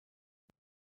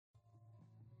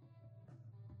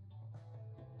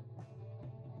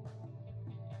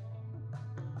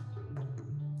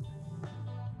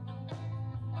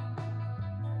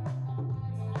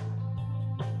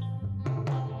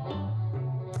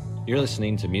You're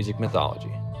listening to Music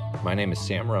Mythology. My name is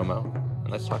Sam Romo,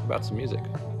 and let's talk about some music.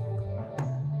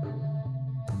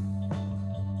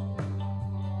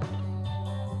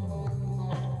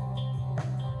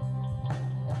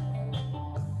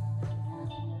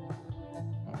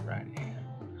 Alrighty.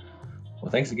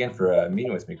 Well, thanks again for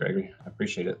meeting with me, Gregory. I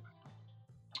appreciate it.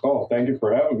 Oh, thank you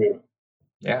for having me.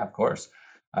 Yeah, of course.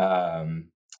 I've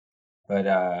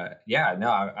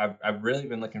really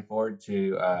been looking forward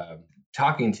to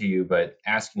talking to you, but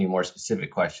asking you more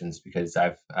specific questions because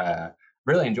I've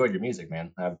really enjoyed your music,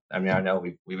 man. I know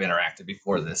we've interacted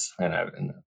before this, and I've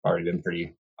already been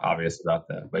pretty obvious about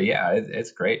that. But yeah,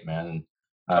 it's great, man.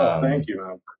 Thank you,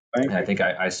 man. Thank you. I think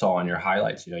I saw on your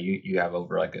highlights, you have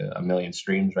over like a million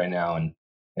streams right now, and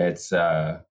it's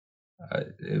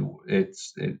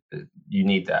you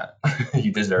need that.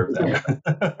 You deserve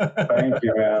that. Thank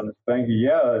you, man. Thank you.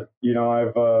 Yeah,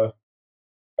 I've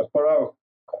put out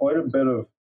quite a bit of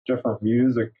different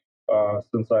music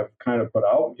since I've kind of put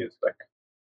out music.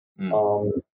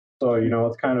 So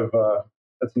it's kind of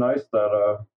it's nice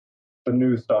that the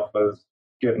new stuff is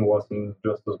getting listened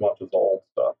just as much as the old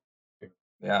stuff.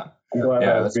 Yeah, I'm glad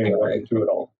I was being listened to it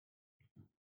all.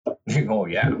 Oh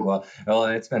yeah, well,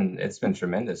 it's been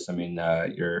tremendous. I mean,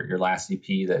 your last EP,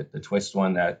 the Twist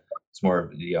one, that it's more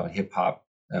of hip hop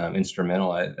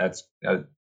instrumental.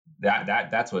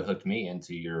 That's what hooked me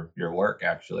into your work.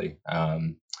 Actually,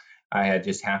 I had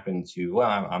just happened to. Well,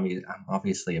 I'm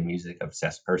obviously a music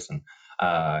obsessed person,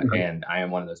 and I am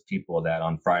one of those people that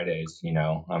on Fridays,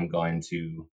 I'm going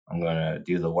to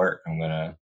do the work. I'm going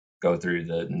to go through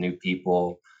the new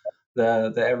people,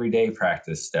 the everyday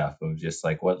practice stuff of just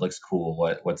like what looks cool,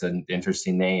 what's an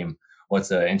interesting name,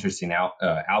 what's an interesting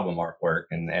album artwork,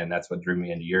 and that's what drew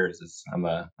me into yours. Is I'm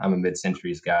a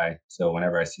mid-centuries guy, so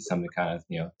whenever I see something kind of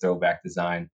throwback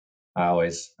design, I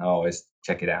always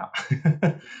check it out.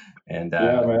 And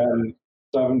yeah, man,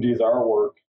 70s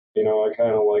artwork. I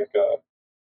kind of like.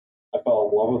 I fell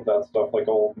in love with that stuff, like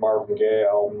old Marvin Gaye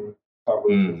album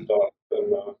covers and stuff,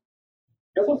 and I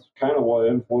guess that's kind of what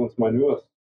influenced my newest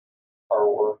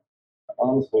artwork.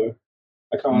 Honestly,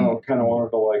 I kind of wanted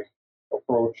to like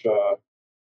approach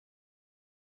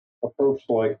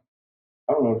like,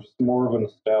 I don't know, just more of a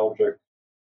nostalgic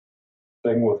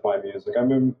thing with my music. I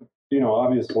mean,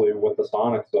 obviously with the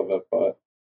sonics of it, but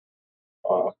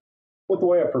with the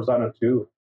way I present it too,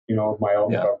 my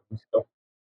album covers and stuff.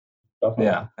 Definitely.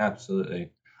 Yeah,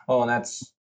 absolutely. Oh, and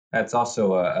that's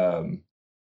also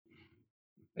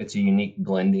it's a unique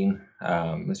blending,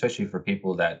 especially for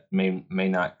people that may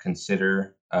not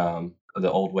consider the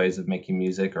old ways of making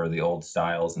music or the old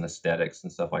styles and aesthetics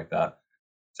and stuff like that.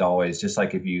 It's always just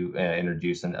like if you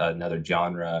introduce another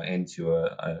genre into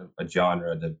a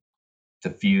genre to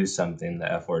fuse something,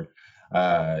 the F word.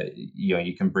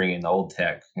 You can bring in the old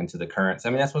tech into the current.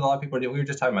 I mean, that's what a lot of people do. We were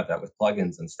just talking about that with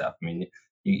plugins and stuff. I mean,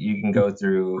 you can go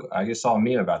through. I just saw a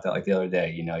meme about that like the other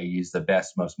day. You use the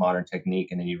best, most modern technique,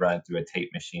 and then you run it through a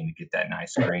tape machine to get that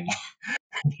nice grainy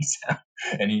sound,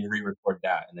 and then you re-record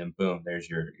that, and then boom, there's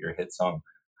your hit song.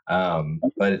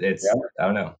 But it's I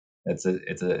don't know. It's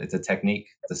a technique,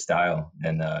 it's a style,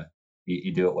 and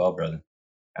you do it well, brother.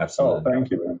 Absolutely. Oh,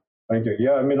 thank you, man. Thank you.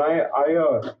 Yeah, I mean, I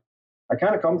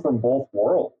kind of come from both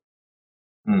worlds.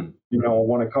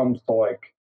 When it comes to like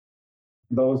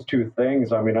those two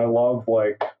things, I mean, I love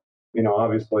like,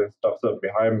 obviously stuff that's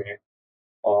behind me.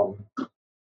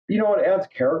 It adds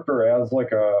character, adds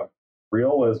like a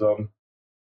realism,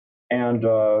 and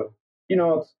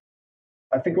it's.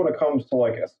 I think when it comes to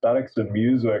like aesthetics and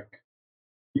music,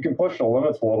 you can push the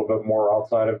limits a little bit more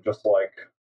outside of just like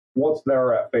what's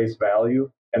there at face value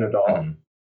in a DAW.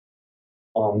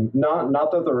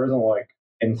 Not that there isn't like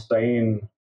insane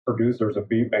producers and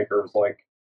beat makers like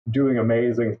doing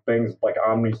amazing things like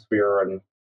Omnisphere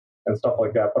and stuff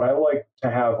like that, but I like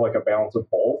to have like a balance of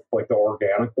both, like the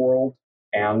organic world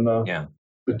and the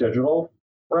digital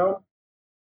realm.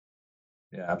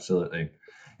 Yeah, absolutely.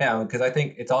 Yeah, because I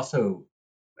think it's also,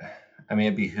 I mean,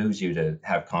 it behooves you to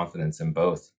have confidence in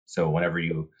both. So whenever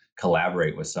you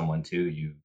collaborate with someone too,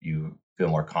 you feel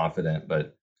more confident,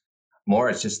 but more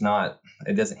it's just not,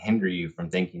 it doesn't hinder you from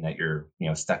thinking that you're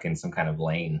stuck in some kind of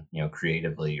lane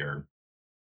creatively or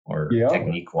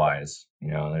technique wise.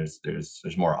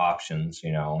 There's more options,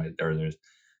 or there's,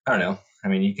 I don't know, I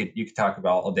mean, you could talk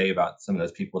about all day about some of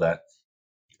those people that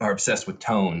are obsessed with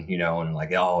tone, and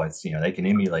like, oh, it's they can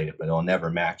emulate it but it'll never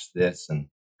match this, and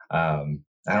I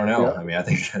don't know. I mean, I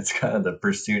think that's kind of the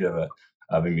pursuit of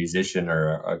a musician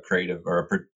or a creative or a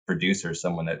producer,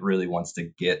 someone that really wants to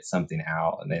get something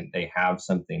out, and then they have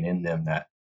something in them that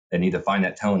they need to find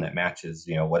that tone that matches,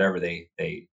 whatever they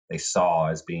they saw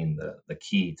as being the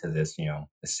key to this, the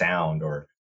sound or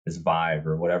this vibe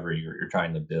or whatever you're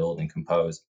trying to build and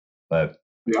compose. But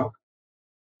Yeah.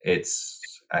 it's,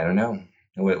 I don't know.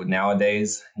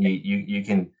 Nowadays, you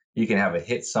can have a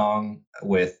hit song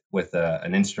with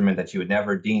an instrument that you would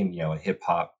never deem, a hip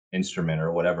hop instrument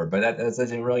or whatever. But that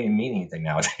doesn't really mean anything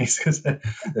nowadays because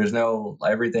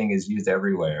everything is used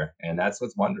everywhere, and that's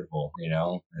what's wonderful.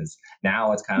 Is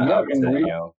now it's kind of Yeah, I up mean,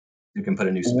 to you can put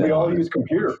a new spin we all on it. use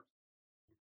computers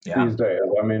Yeah. these days.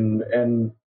 I mean, and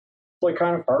it's like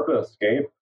kind of hard to escape.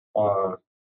 Uh,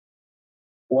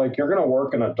 like you're gonna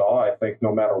work in a DAW, I think,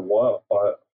 no matter what.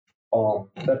 But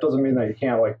that doesn't mean that you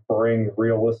can't like bring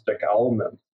realistic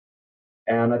elements.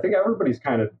 And I think everybody's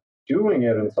kind of doing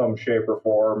it in some shape or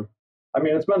form. I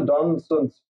mean, it's been done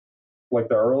since like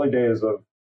the early days of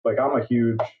like I'm a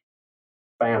huge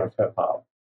fan of hip hop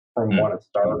from when it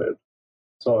started.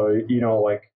 So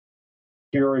like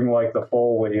hearing like the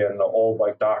Foley and the old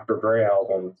like Dr. Dre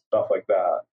albums, stuff like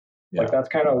that. Yeah. Like that's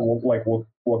kind of like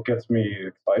what gets me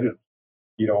excited,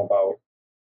 about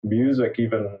music,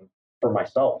 even for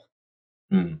myself.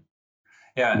 Mm.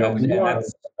 Yeah, and Want,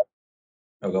 that's.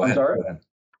 Oh, go I'm ahead. sorry. Go ahead.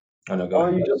 Oh no, go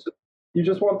ahead. You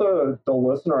just want the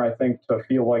listener, I think, to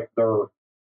feel like they're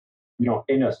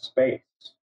in a space,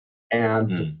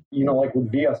 and like with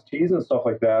VSTs and stuff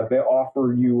like that, they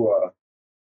offer you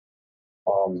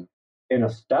an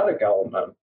aesthetic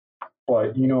element,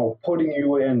 but putting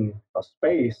you in a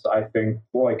space, I think,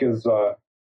 like is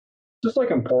just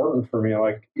like important for me.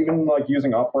 Like even like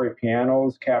using upright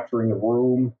pianos, capturing the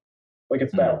room, like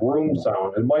it's that room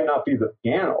sound. It might not be the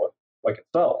piano like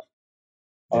itself,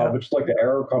 but just like the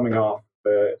air coming off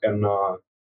it, and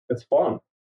it's fun,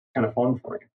 kind of fun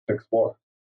for me to explore.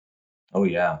 Oh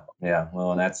yeah, yeah.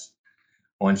 Well, and that's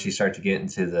once you start to get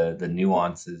into the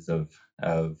nuances of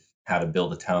how to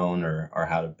build a tone or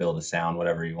how to build a sound,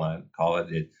 whatever you want to call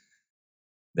it.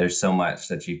 There's so much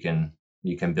that you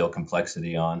can build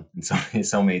complexity on, and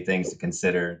so many things to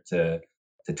consider to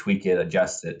tweak it,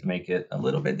 adjust it, make it a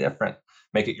little bit different,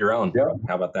 make it your own. Yeah,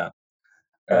 How about that?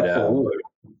 But absolutely.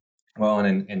 well,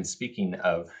 and in speaking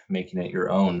of making it your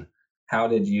own, how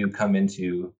did you come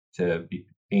into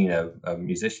being a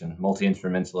musician,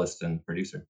 multi-instrumentalist, and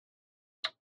producer?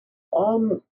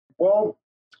 Well,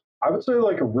 I would say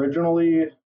like originally,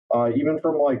 even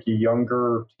from like a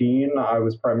younger teen, I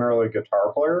was primarily a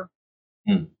guitar player.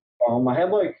 Hmm. I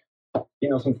had like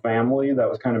some family that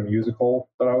was kind of musical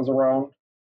that I was around.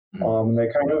 They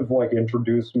kind of like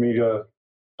introduced me to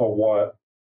what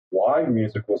live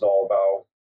music was all about,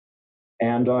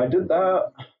 and I did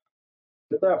that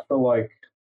for like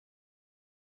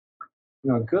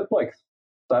a good like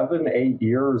 7-8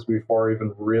 years before I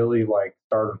even really like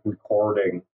started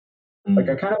recording. Like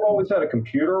I kind of always had a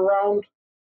computer around,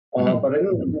 but I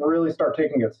didn't really start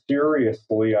taking it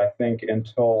seriously, I think,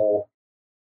 until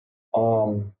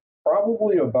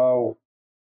probably about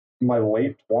my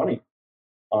late 20s.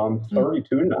 I'm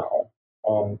 32 now.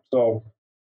 So,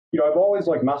 I've always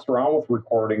like messed around with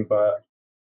recording, but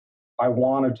I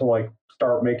wanted to like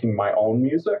start making my own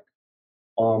music.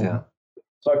 Yeah.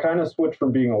 So I kind of switched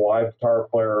from being a live guitar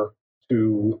player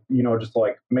to, just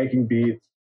like making beats,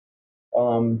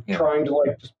 trying to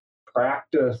like just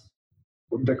practice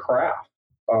the craft,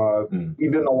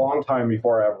 even a long time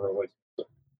before I ever released it.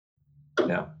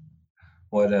 Yeah.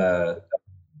 What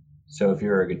so if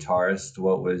you're a guitarist,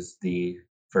 what was the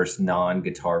first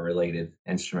non-guitar related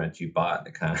instrument you bought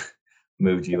that kind of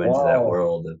moved you into that Wow,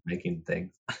 world of making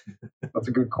things? that's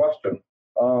a good question.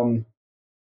 Um,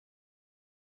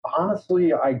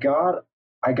 Honestly, I got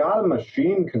a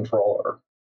machine controller.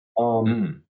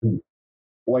 Um,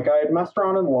 like I had messed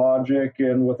around in Logic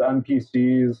and with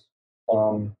MPCs.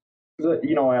 'Cause,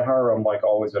 at heart I'm like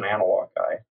always an analog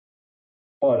guy.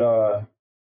 But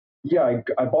yeah,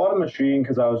 I bought a machine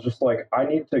because I was just like I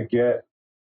need to get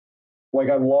like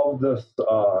I love this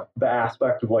the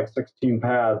aspect of like 16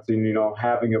 pads and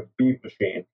having a beat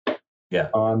machine. Yeah.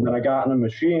 And then I got in a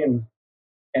machine,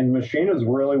 and machine is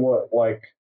really what like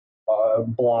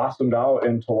blossomed out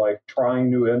into like trying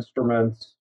new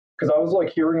instruments because I was like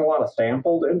hearing a lot of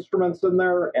sampled instruments in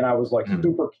there, and I was like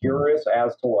super curious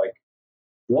as to like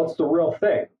what's the real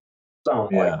thing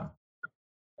sound like. Yeah.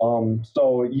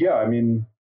 So yeah, I mean,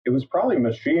 it was probably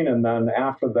machine, and then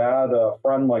after that, a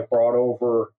friend like brought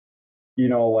over,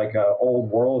 like a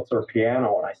old Wurlitzer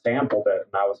piano, and I sampled it,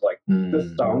 and I was like,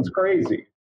 this sounds crazy,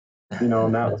 and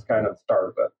that was kind of the start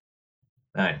of it.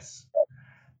 Nice.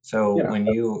 So when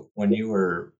you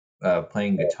were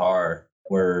playing guitar,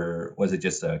 was it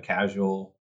just a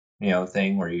casual,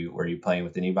 thing? Were you playing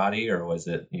with anybody, or was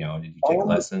it, did you take Um,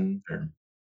 lessons or?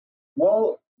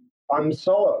 well, I'm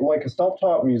like a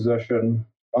self-taught musician.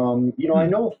 I Hmm.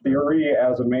 know theory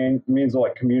as a main means of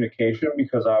like communication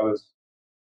because I was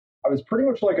pretty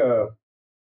much like I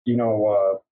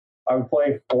would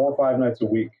play 4 or 5 nights a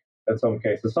week in some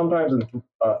cases, sometimes in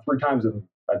 3 times in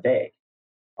a day.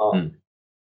 Um, Hmm.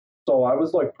 so I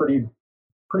was like pretty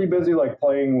busy like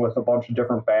playing with a bunch of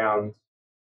different bands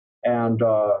and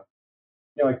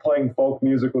like playing folk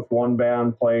music with one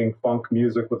band, playing funk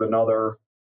music with another,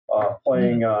 Hmm.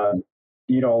 playing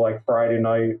like Friday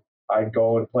night I'd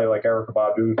go and play like Erica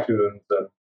Badu tunes and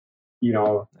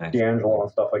Nice. D'Angelo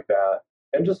and stuff like that,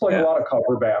 and just like a Yeah. lot of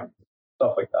cover bands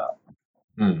stuff like that.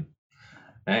 Hmm.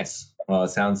 Nice. Well, it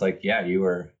sounds like, yeah, you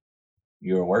were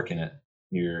working it.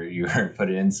 You were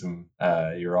putting in some.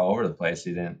 You're all over the place.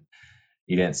 You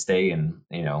didn't stay in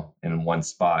one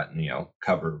spot and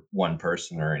cover one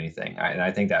person or anything. And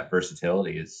I think that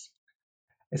versatility is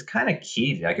kind of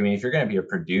key. Like, I mean, if you're going to be a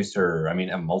producer, I mean,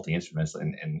 a multi instrumentalist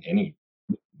in any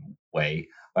way.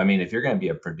 I mean, if you're going to be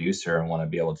a producer and want to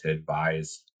be able to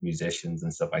advise musicians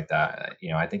and stuff like that,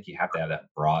 I think you have to have that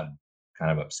broad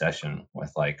kind of obsession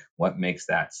with like what makes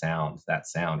that sound,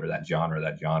 or that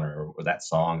genre, or that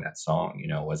song.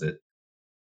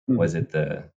 Mhm. Was it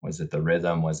the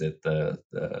rhythm? Was it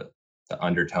the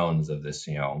undertones of this,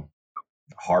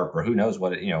 harp, or who knows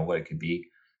what it could be?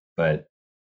 But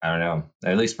I don't know.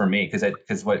 At least for me,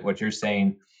 because what you're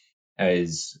saying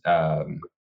is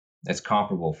it's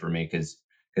comparable for me because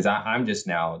I'm just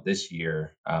now this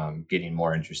year getting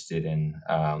more interested in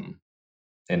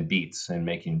beats and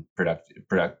making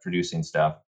producing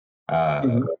stuff.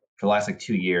 Mhm. For the last like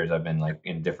 2 years, I've been like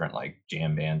in different like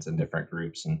jam bands and different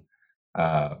groups,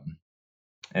 um,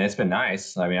 and it's been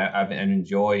nice. I mean, I've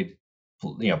enjoyed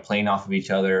playing off of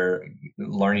each other,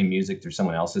 learning music through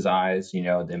someone else's eyes.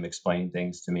 Them explaining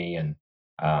things to me, and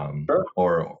Sure.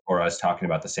 or us talking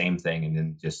about the same thing and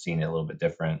then just seeing it a little bit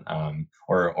different,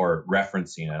 or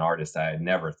referencing an artist I had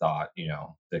never thought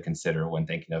to consider when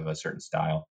thinking of a certain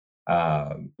style.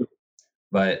 Um,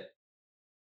 but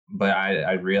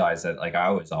I realized that like I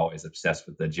was always obsessed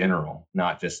with the general,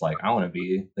 not just like I want to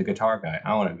be the guitar guy,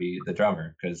 I want to be the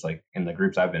drummer, because like in the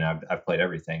groups I've been, I've played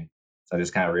everything. So I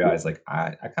just kind of realized like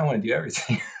I kind of want to do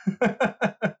everything.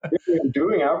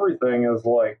 Doing everything is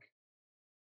like,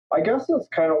 I guess that's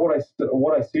kind of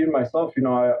what I see in myself.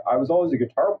 I was always a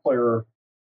guitar player,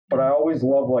 but I Mm, always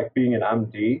loved like being an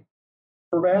MD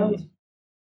for bands,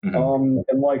 mm, mhm.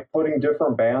 and like putting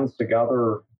different bands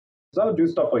together. Because I would do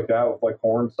stuff like that with like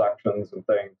horn sections and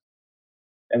things,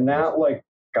 and Nice. that like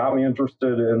got me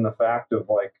interested in the fact of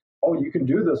like, oh, you can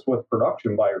do this with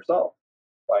production by yourself.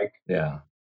 Like, Yeah.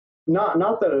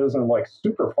 not that it isn't like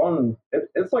super fun.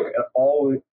 It's like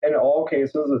in all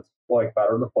cases, it's like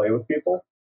better to play with people.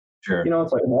 Sure.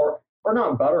 It's like more, or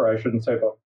not better, I shouldn't say,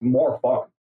 but more fun.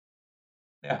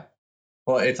 Yeah.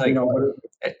 Well, it's You like know,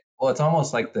 but well, it's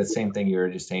almost like the same thing you were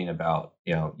just saying about,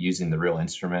 using the real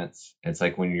instruments. It's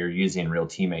like when you're using real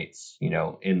teammates,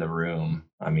 in the room.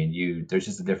 I mean, there's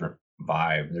just a different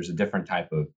vibe. There's a different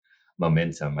type of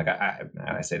momentum. Like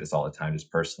I say this all the time,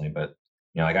 just personally, but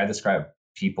like I describe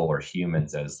people or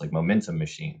humans as like momentum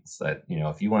machines. That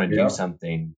if you want to do yeah,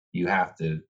 something, you have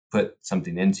to put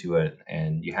something into it,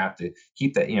 and you have to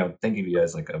keep that. Think of you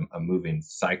as like a moving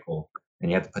cycle, and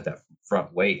you have to put that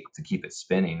front weight to keep it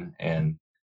spinning.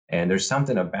 And there's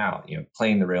something about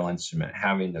playing the real instrument,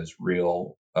 having those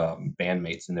real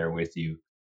bandmates in there with you,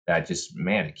 that just,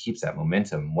 man, it keeps that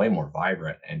momentum way more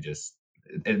vibrant, and just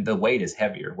the weight is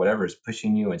heavier. Whatever is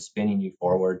pushing you and spinning you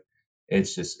forward,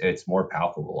 it's more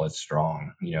palpable. It's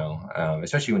strong,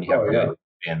 especially when you have oh yeah, good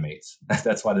bandmates.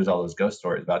 That's why there's all those ghost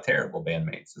stories about terrible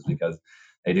bandmates, is because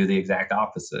they do the exact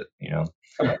opposite.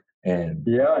 And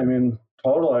yeah. I mean,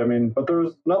 totally. I mean, but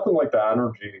there's nothing like the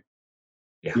energy,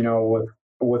 yeah.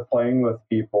 with playing with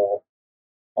people.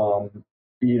 Um,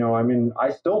 I mean,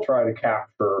 I still try to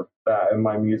capture that in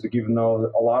my music, even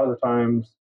though a lot of the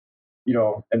times,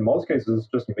 in most cases, it's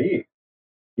just me,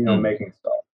 Mm, making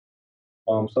stuff.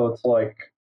 So it's like,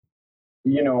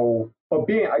 but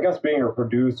I guess being a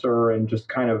producer and just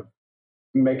kind of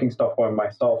making stuff by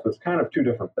myself is kind of two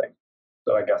different things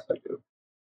that I guess I do.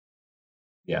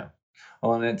 yeah.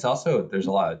 Well, and it's also, there's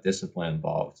a lot of discipline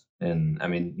involved. And I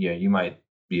mean, you might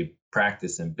be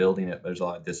practicing building it, but there's a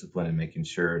lot of discipline in making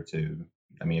sure to,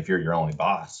 I mean, if you're your only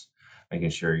boss, making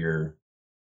sure you're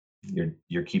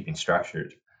keeping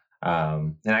structured.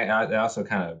 And it also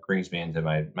kind of brings me into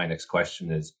my next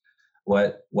question is,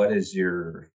 what is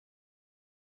your,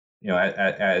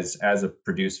 as a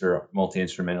producer, multi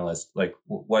instrumentalist, like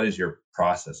what is your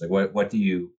process? Like what do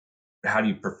you, how do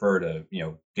you prefer to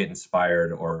get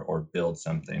inspired or build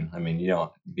something? I mean, you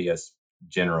don't be as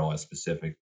general, as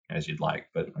specific as you'd like,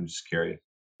 but I'm just curious.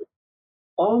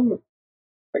 I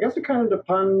guess it kind of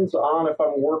depends on if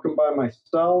I'm working by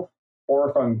myself or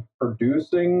if I'm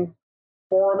producing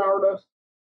for an artist.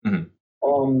 Hmm.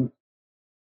 Um,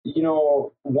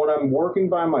 when I'm working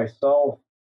by myself,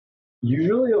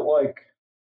 usually at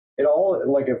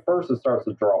first it starts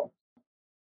with drums.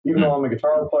 Even though I'm a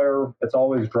guitar player, it's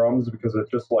always drums because it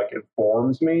just like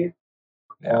informs me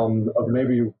of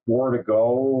maybe where to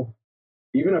go.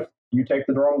 Even if you take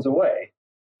the drums away,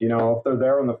 if they're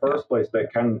there in the first place, they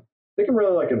can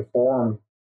really like inform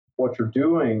what you're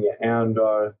doing. And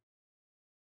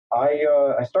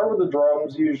I start with the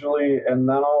drums usually, and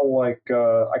then I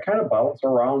kind of bounce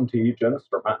around to each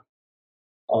instrument,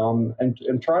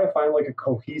 and try to find like a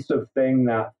cohesive thing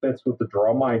that fits with the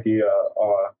drum idea.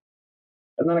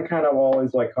 And then it kind of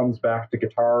always like comes back to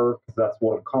guitar because that's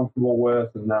what I'm comfortable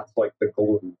with, and that's like the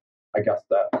glue, I guess,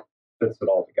 that fits it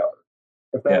all together.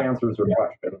 If that answers your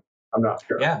question, I'm not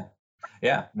sure. Yeah.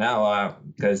 No,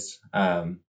 because I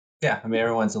mean,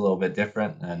 everyone's a little bit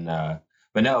different, and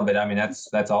but I mean,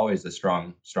 that's always a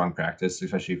strong practice,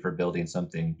 especially for building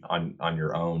something on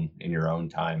your own in your own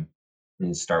time. And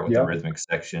you start with the rhythmic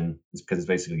section, because it's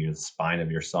basically the spine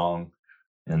of your song.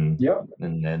 And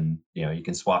then you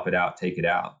can swap it out, take it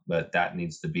out, but that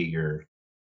needs to be your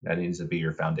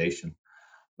foundation.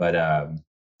 But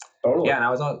totally. And I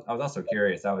was also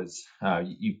curious.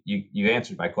 You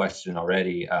answered my question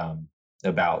already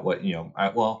about what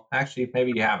well, actually,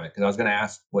 maybe you haven't, because I was going to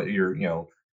ask what your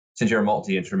since you're a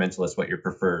multi-instrumentalist, what your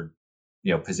preferred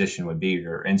position would be,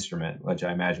 your instrument, which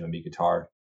I imagine would be guitar.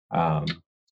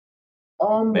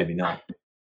 Maybe not.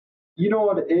 You know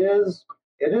what it is?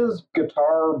 It is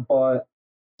guitar, but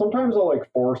sometimes I'll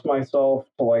like force myself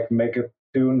to like make a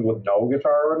tune with no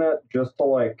guitar in it, just to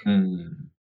like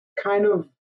kind of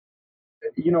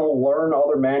learn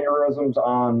other mannerisms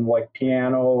on like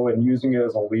piano and using it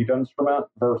as a lead instrument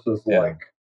versus like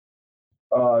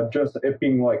just it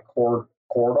being like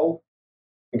chordal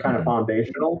and kind of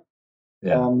foundational.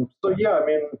 So yeah, I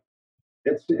mean,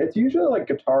 it's usually like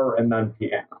guitar and then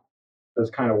piano is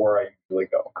kind of where I usually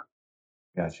go.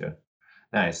 Gotcha.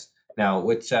 Nice. Now,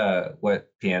 what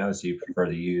pianos do you prefer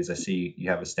to use? I see you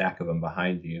have a stack of them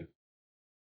behind you.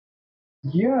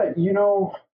 Yeah,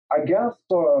 I guess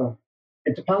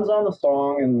it depends on the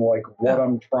song and like what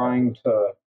I'm trying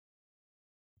to,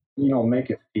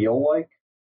 make it feel like.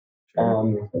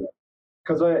 Sure.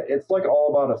 Because it's like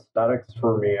all about aesthetics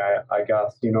for me. I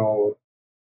guess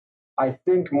I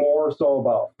think more so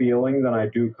about feeling than I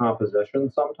do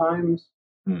composition sometimes.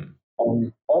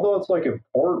 Although it's like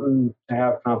important to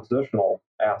have compositional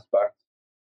aspects,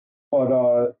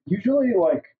 but usually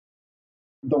like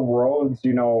the Rhodes,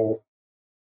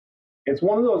 it's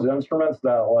one of those instruments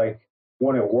that like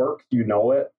when it works,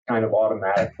 it kind of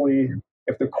automatically.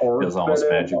 If the chords feels almost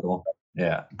fit magical.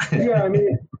 Yeah. I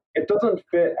mean, it doesn't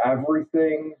fit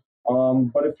everything,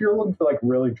 but if you're looking for like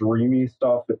really dreamy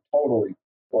stuff, it totally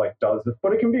like does it.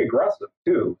 But it can be aggressive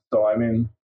too. So I mean,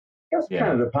 I guess it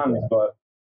kind of depends. But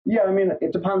yeah, I mean,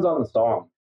 it depends on the song.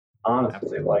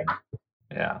 Honestly, absolutely.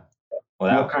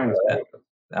 Well,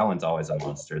 that one's always a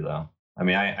monster, though. I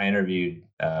mean, I interviewed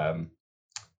a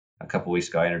couple weeks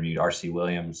ago. I interviewed R.C.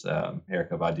 Williams,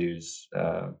 Erykah Badu's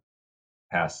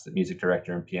past music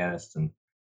director and pianist, and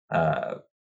that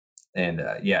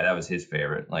was his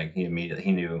favorite. Like he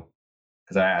knew,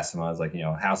 because I asked him, I was like,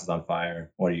 House is on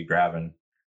Fire, what are you grabbing?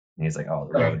 And he's like, oh,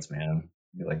 the Rhodes, man.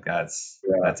 He's like, that's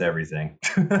everything.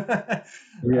 That's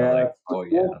their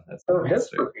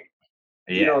history.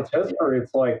 It's history.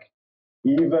 It's like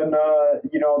even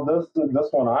this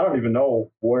one, I don't even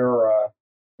know where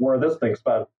this thing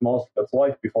spent most of its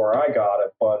life before I got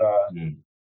it, but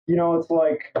it's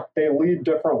like they lead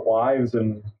different lives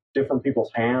in different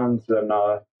people's hands, and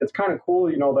it's kind of cool.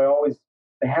 They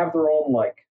have their own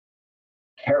like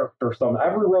character.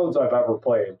 Every Rhodes I've ever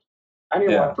played, any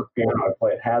electric piano I've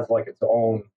played has like its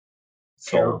own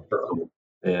character.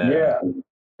 In a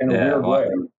weird way.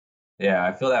 Yeah,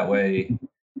 I feel that way.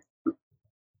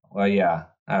 Well, yeah.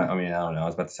 I mean, I don't know. I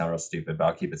was about to sound real stupid, but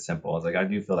I'll keep it simple. I was like, I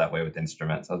do feel that way with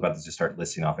instruments. I was about to just start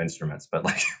listing off instruments, but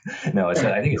like, no, I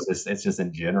think it's just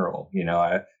in general.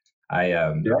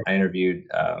 I interviewed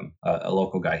a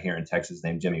local guy here in Texas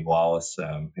named Jimmy Wallace,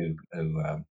 who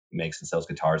makes and sells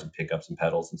guitars and pickups and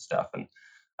pedals and stuff, and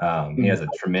he has a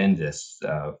tremendous,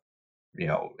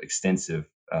 extensive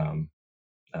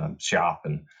shop.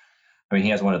 And I mean, he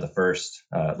has one of the first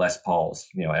Les Pauls,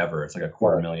 ever. It's like a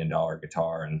 $250,000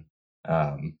 guitar, and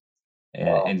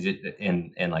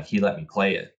and like he let me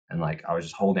play it, and like I was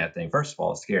just holding that thing. First of all, I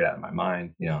was scared out of my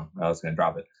mind, I was going to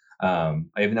drop it.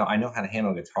 Even though I know how to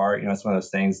handle guitar, it's one of those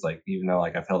things, like, even though,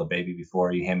 like, I've held a baby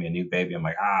before, you hand me a new baby, I'm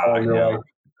like, Oh, I you're know.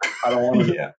 like, I don't want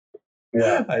to. Yeah.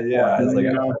 Yeah. Yeah. It's like,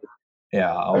 You know.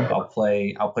 yeah, I'll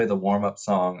play the warm up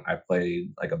song I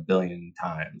played like a billion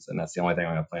times, and that's the only thing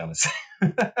I'm gonna play on this.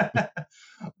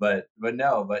 But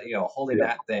no, but holding Yeah.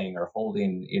 that thing, or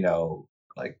holding,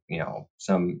 like,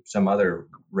 some other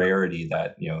rarity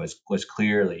that was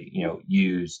clearly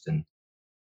used and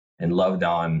loved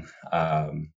on.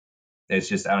 It's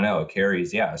just, I don't know, it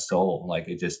carries, a soul. Like,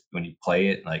 it just, when you play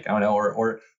it, like, I don't know,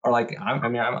 or like,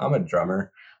 I'm a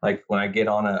drummer. Like, when I get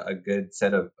on a good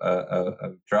set of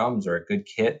drums, or a good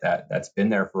kit that's been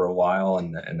there for a while,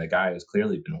 and the guy has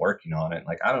clearly been working on it,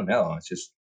 like, I don't know, it's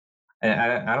just, and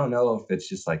I don't know if it's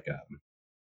just like,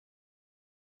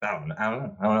 I don't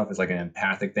know if it's like an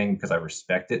empathic thing, because I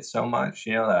respect it so much,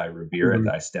 that I revere it, Mhm.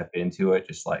 that I step into it,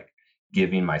 just like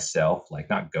giving myself, like,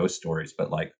 not ghost stories, but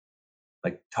like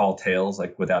tall tales,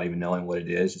 like, without even knowing what it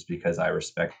is, just because I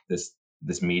respect this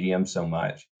medium so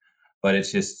much. But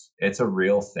it's a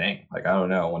real thing. Like, I don't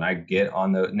know, when I get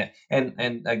on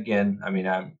and again, I mean,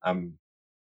 I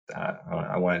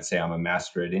wouldn't say I'm a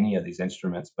master at any of these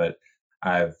instruments, but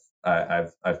I've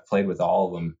I've played with all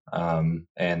of them,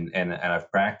 and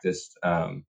I've practiced,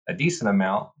 a decent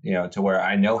amount, to where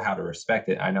I know how to respect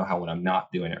it. I know how, when I'm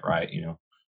not doing it right,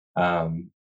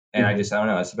 um, and I don't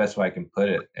know. That's the best way I can put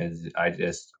it. Is, I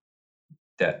just,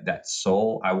 that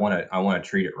soul. I want to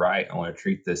treat it right. I want to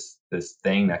treat this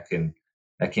thing that can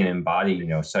embody,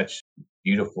 such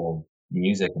beautiful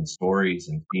music and stories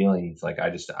and feelings. Like,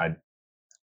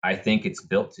 I think it's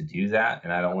built to do that,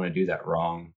 and I don't want to do that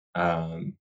wrong.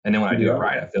 And then when I do it Yeah.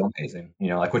 right, I feel amazing.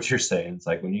 Like what you're saying. It's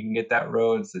like, when you can get that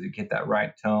Rhodes, to get that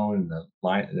right tone, and the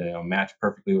line, match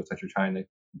perfectly with what you're trying to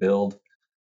build.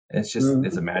 It's a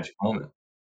Mhm. magic moment.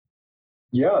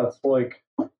 Yeah, it's like,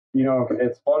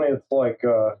 it's funny. It's like,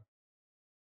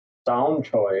 sound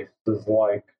choice is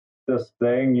like this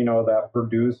thing, that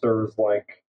producers,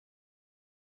 like,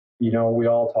 we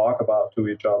all talk about to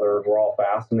each other, and we're all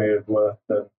fascinated with.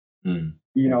 And, Mm,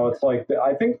 it's like,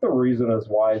 I think the reason is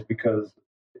why is because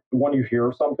when you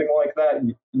hear something like that,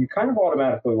 you kind of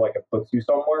automatically, like, it puts you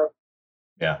somewhere.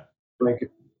 yeah, Like,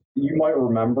 you might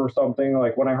remember something.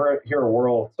 Like, when I hear a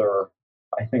Wurlitzer,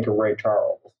 I think of Ray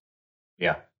Charles.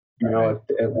 yeah, right.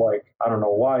 Like, I don't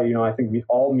know why. I think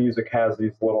all music has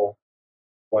these little,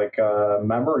 like,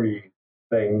 memory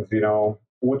things,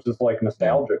 which is like Yeah,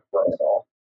 nostalgic for us all.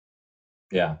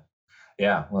 yeah.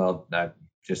 Yeah, well, that,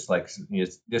 just like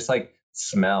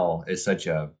smell is such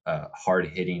a hard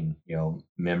hitting,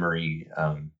 memory,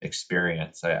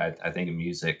 experience. I think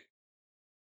music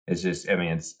is just. I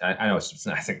mean, I know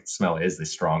I think smell is the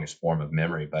strongest form of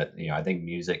memory, but I think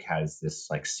music has this,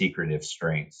 like, secretive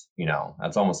strength.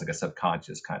 That's almost like a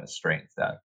subconscious kind of strength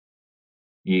that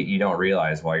you don't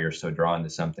realize why you're so drawn to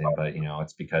something, but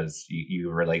it's because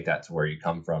you relate that to where you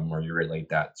come from, or you relate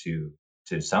that to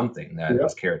something that Yeah.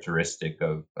 is characteristic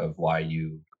of why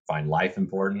you find life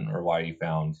important, or why you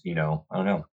found, I don't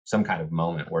know, some kind of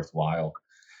moment worthwhile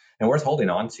and worth holding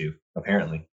on to,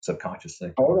 apparently,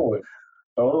 subconsciously. Totally.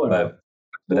 Totally, man.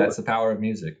 But that's Absolutely. the power of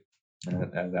music.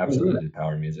 That's Mhm. absolutely the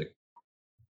power of music.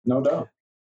 No doubt.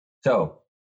 So,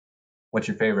 what's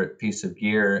your favorite piece of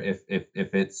gear?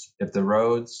 If the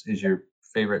Rhodes is your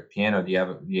favorite piano, do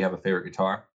you have a favorite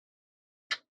guitar?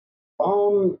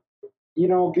 Um,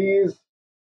 these,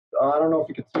 I don't know if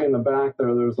you can see in the back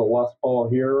there, there's a Les Paul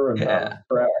here and a Yeah.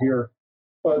 Strat here.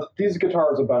 But these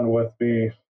guitars have been with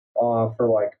me for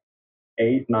like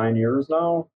 8, 9 years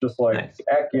now, just like Nice.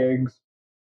 at gigs.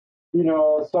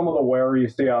 Some of the wear you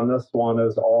see on this one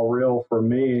is all real for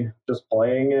me, just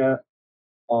playing it.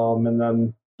 And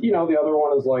then, the other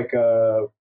one is like a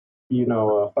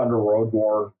Fender Road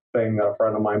War thing that a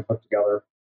friend of mine put together.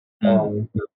 Mm, Um,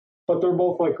 but they're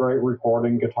both like great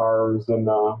recording guitars, and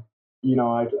I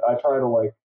try to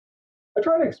like I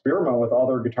try to experiment with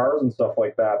other guitars and stuff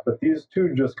like that. But these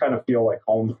two just kind of feel like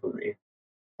home for me.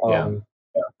 yeah.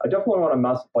 Yeah, I definitely want to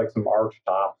mess with like some arch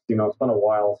tops. It's been a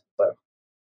while since I've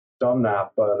done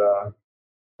that, but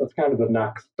that's kind of the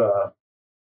next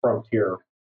frontier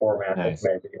for me, I think, Nice.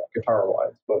 maybe guitar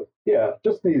wise. But yeah,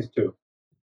 just these two.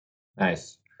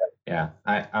 Nice. Yeah.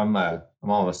 I'm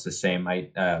almost the same. I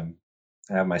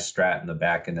have my Strat in the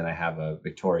back, and then I have a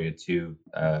Victoria 2,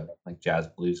 like, jazz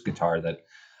blues guitar that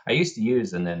I used to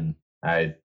use, and then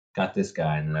I got this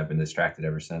guy, and then I've been distracted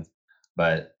ever since.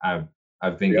 But Yeah.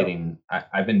 I've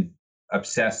been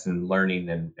obsessed and learning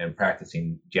and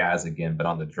practicing jazz again, but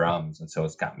on the drums, and so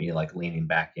it's got me, like, leaning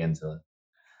back into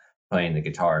playing the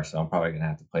guitar. So I'm probably gonna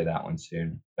have to play that one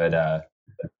soon. But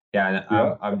yeah, and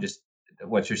Yeah. I'm just,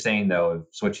 what you're saying though, of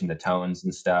switching the tones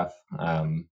and stuff.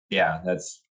 Yeah,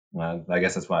 that's well, I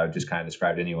guess that's what I just kind of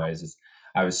described anyways. Is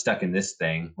I was stuck in this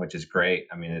thing, which is great.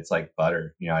 I mean, it's like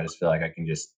butter. I just feel like I can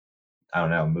just, I don't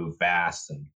know, move fast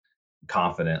and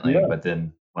confidently. Yeah, But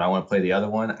then when I want to play the other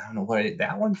one, I don't know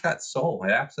that one's got soul.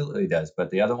 It absolutely does. But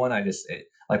the other one,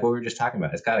 like what we were just talking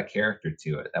about, it's got a character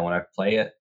to it. And when I play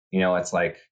it, it's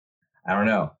like, I don't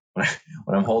know.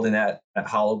 When I'm holding that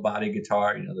hollow body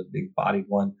guitar, the big bodied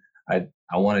one,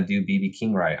 I want to do BB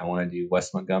King right. I want to do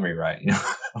Wes Montgomery right.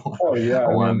 oh yeah. I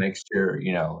I want to mean, make sure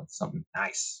it's something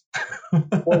nice.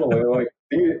 totally. Like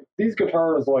these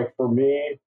guitars, like for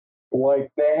me,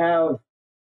 like they have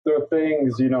their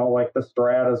things. Like the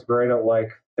Strat is great at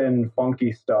like thin,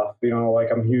 funky stuff. Like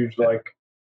I'm huge like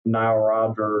Nile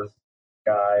Rodgers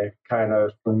guy, kind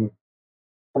of from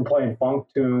playing funk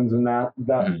tunes, and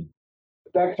Mhm.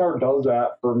 that guitar does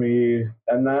that for me.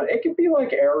 And then it can be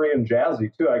like airy and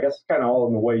jazzy too. I guess it's kind of all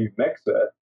in the way you mix it.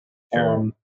 Sure.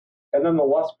 Um, and then the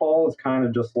Les Paul is kind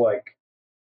of just like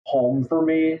home for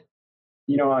me.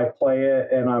 I play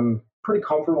it and I'm pretty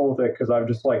comfortable with it because I've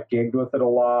just like gigged with it a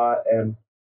lot, and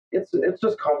it's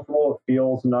just comfortable. It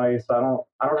feels nice. I don't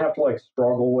have to like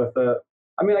struggle with it.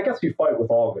 I mean, I guess you fight with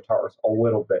all guitars a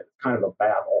little bit. It's kind of a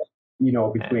battle, Yeah.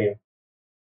 between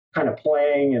kind of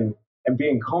playing and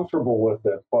being comfortable with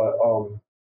it. But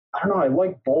I don't know. I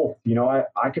like both.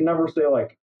 I can never say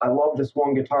like I love this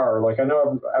one guitar. Like I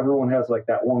know everyone has like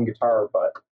that one guitar,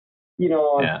 but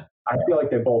Yeah. I feel like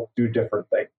they both do different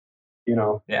things. You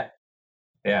know. Yeah.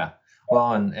 Yeah.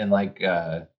 Well, and like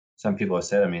some people have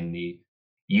said, I mean,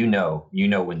 you know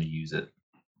when to use it.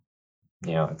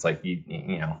 It's like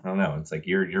I don't know. It's like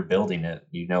you're building it.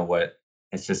 You know what?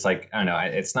 It's just like I don't know.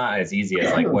 It's not as easy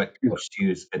as like what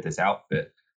shoes fit this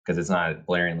outfit because it's not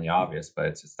blaringly obvious. But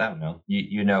it's just I don't know.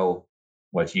 You know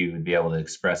what you would be able to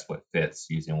express what fits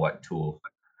using what tool.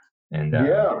 And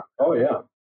Yeah. Oh yeah.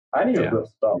 Any of yeah,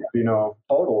 this stuff.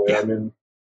 Totally. I yeah, mean,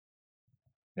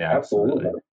 yeah, absolutely.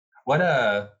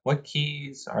 absolutely. What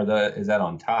keys are the? Is that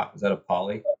on top? Is that a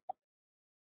poly?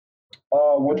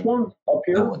 Which one up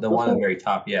here? The This one on the one? very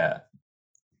top. Yeah,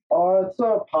 It's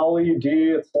a Poly D.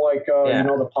 It's like yeah.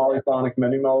 the polyphonic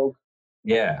mini Moog.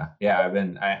 Yeah.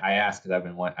 I asked because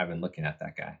I've been looking at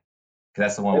that guy because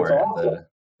that's the one It's where awesome.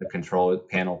 the control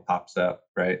panel pops up,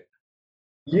 right?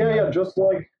 On Yeah, yeah. the Just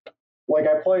like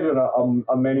I played in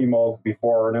a mini Moog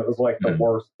before, and it was like the mm,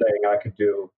 worst thing I could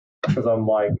do because I'm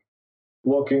like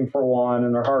looking for one,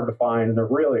 and they're hard to find, and they're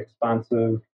really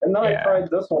expensive. And then I yeah, tried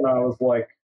this one. I was like,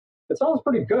 it sounds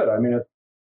pretty good. I mean, it's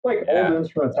like old yeah.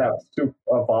 instruments have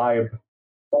a vibe.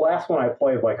 The last one I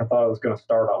played, like I thought it was going to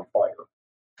start on fire.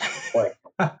 Like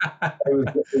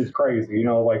it was crazy.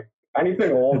 Like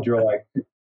anything old, you're like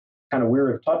kind of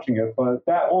weird of touching it, but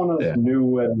that one is Yeah,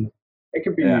 new and it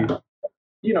could be, yeah,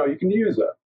 you can use it.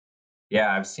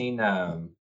 yeah. I've seen a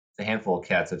handful of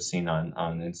cats I've seen on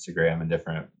Instagram and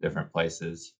different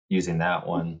places using that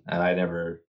one, and I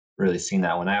never really seen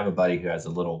that one. I have a buddy who has a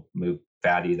little move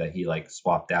fatty that he like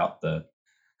swapped out the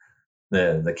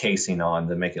casing on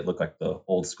to make it look like the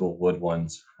old school wood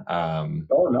ones.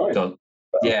 Oh, nice. So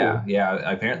That's yeah, cool.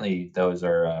 yeah. Apparently those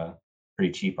are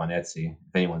pretty cheap on Etsy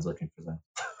if anyone's looking for them.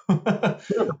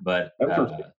 But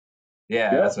Interesting.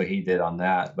 yeah, Yeah. that's what he did on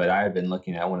that. But I had been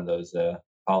looking at one of those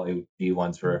Poly D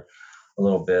ones for a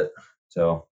little bit.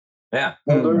 So yeah,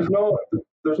 Well, there's no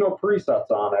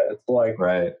presets on it. It's like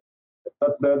right.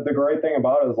 the great thing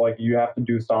about it is like you have to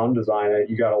do sound design it.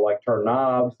 You got to like turn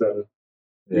knobs and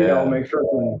Yeah, make sure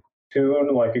it's in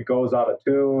tune, like it goes out of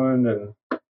tune, and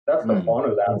that's the mm, fun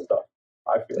of that stuff.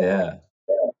 I feel. yeah.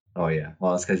 Oh yeah.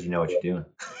 Well, it's because you know what you're doing.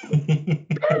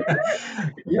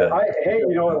 Yeah, But hey,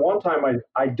 at one time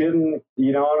I didn't,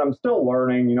 and I'm still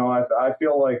learning. I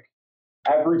feel like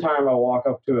every time I walk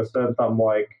up to a synth, I'm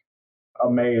like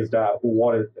amazed at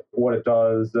what it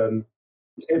does, and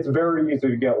it's very easy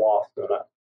to get lost in it.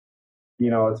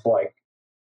 It's like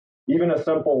even a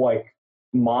simple like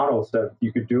mono synth,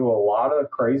 you could do a lot of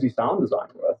crazy sound design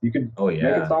with. You could oh make it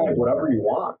yeah. sound like whatever you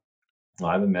want. Well,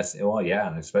 I've been messing. Well, yeah,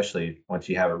 and especially once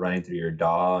you have it running through your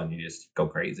DAW and you just go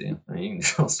crazy. I mean, you can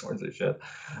do all sorts of shit.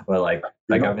 But like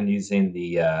Yeah. I've been using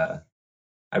the.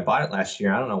 I bought it last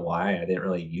year. I don't know why I didn't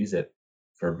really use it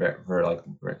for like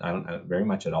I don't know very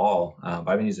much at all. But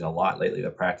I've been using it a lot lately to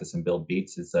practice and build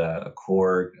beats. It's a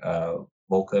Korg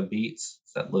Volca Beats.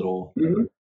 It's that Hmm.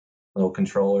 little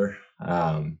controller.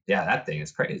 Yeah, that thing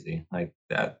is crazy. Like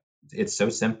that, it's so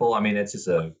simple. I mean, it's just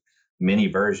a mini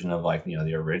version of like the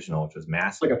original, which was Like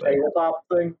massive. a But tabletop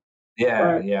thing, yeah,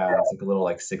 right? yeah, it's like a little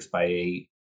like 6 by 8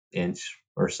 inch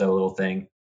or so little thing.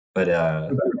 But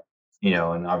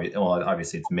and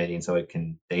obviously it's MIDI, and so it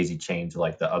can daisy chain to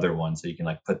like the other one, so you can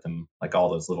like put them like all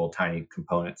those little tiny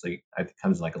components. Like it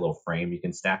comes in like a little frame you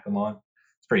can stack them on.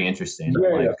 It's pretty interesting.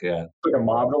 Yeah, yeah. Like Like a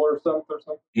modular synth or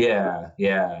something. yeah,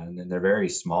 and then they're very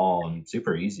small and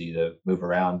super easy to move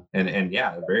around, and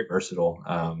yeah, they're very versatile.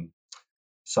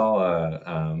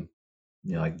 Saw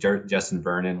like Justin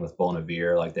Vernon with Bon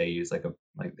Iver, like they use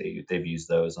they've used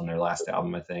those on their last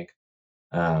album, I think.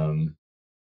 Um,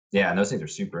 yeah, and those things are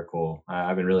super cool.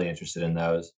 I've been really interested in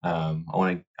those.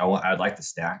 I'd like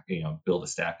to build a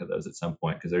stack of those at some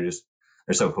point because they're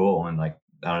so cool, and like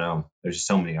I don't know, there's just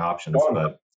so many options. Fun.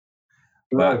 But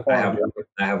Really I fun.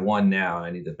 have one now, and I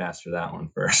need to master that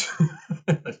one first.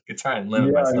 I could try and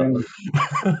limit Yeah, myself.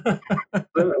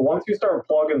 then once you start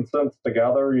plugging synths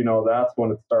together, that's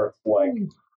when it starts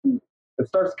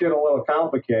getting a little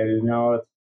complicated.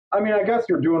 I guess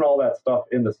you're doing all that stuff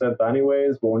in the synth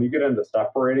anyways, but when you get into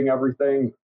separating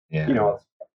everything, Yeah, it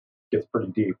gets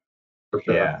pretty deep for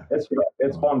sure. yeah, It's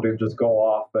fun to just go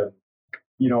off and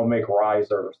make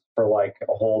risers for like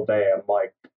a whole day, and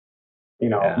like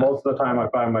Yeah. most of the time I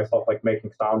find myself like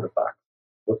making sound effects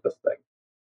with this thing.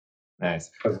 Nice.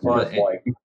 Because it's Well, just like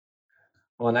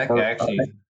and that actually,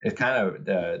 it kind of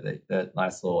the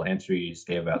last little entry you just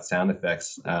gave about sound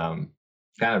effects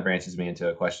kind of branches me into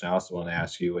a question I also want to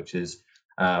ask you, which is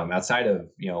outside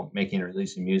of making and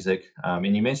releasing music,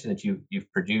 and you mentioned that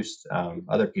you've produced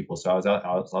other people, so I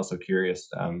was also curious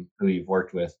who you've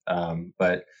worked with,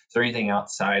 but is there anything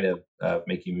outside of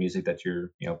making music that you're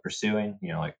pursuing,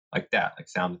 like that, like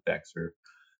sound effects or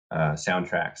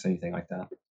soundtracks, anything like that?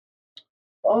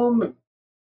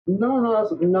 No,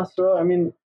 not necessarily. I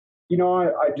mean,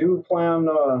 I do plan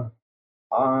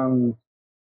on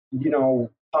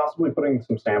possibly putting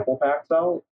some sample packs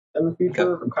out in the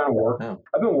future. Okay. I'm kind of Oh.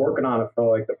 I've been working on it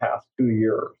for like the past 2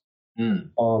 years.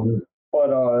 Mm.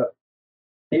 But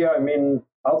yeah, I mean,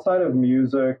 outside of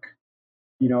music,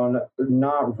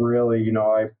 not really.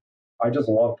 I just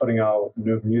love putting out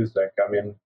new music. I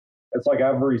mean, it's like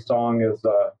every song is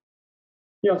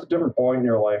it's a different point in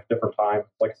your life, different time.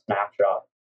 It's like a snapshot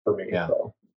for me. Yeah.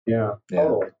 So yeah, Yeah.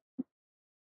 totally.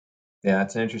 Yeah,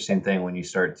 it's an interesting thing when you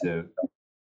start to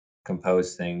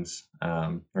compose things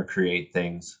or create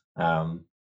things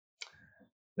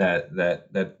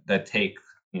that take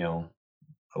I don't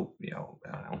know,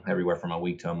 everywhere from a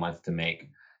week to a month to make,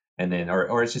 and then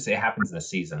or it's just it happens in a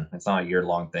season. It's not a year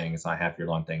long thing. It's not a half year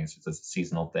long thing. It's just a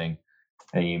seasonal thing,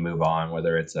 and you move on,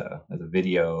 whether it's as a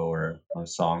video or a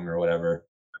song or whatever.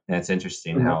 And it's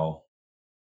interesting Mhm.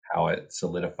 how it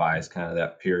solidifies kind of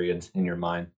that period in your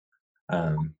mind.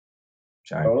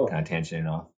 Sorry, Totally. kind of tangenting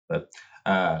off, but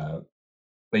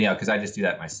yeah, because I just do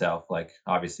that myself. Like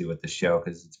obviously with the show,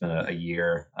 because it's been a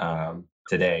year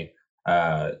today.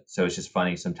 So it's just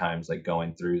funny sometimes, like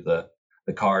going through the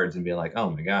cards and being like, oh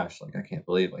my gosh, like I can't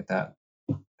believe like that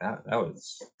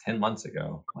was 10 months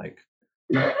ago. Like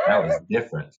that was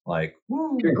different. Like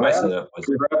woo, my setup was.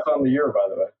 Congrats on the year, by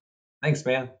the way. Thanks,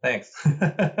 man. Thanks.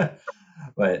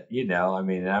 But I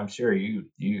mean, I'm sure you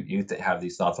have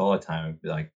these thoughts all the time. And be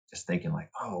like just thinking like,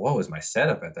 oh, what was my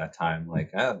setup at that time?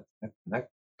 Like, Oh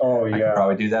I could yeah,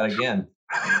 probably do that again.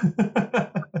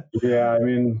 yeah. I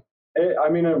mean,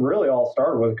 it really all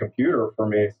started with a computer for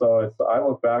me. So I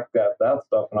look back at that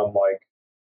stuff and I'm like,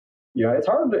 it's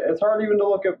hard even to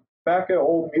look back at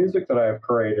old music that I've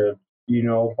created,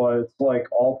 but it's like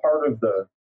all part of the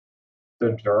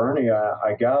journey,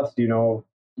 I guess,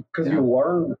 because Yeah. you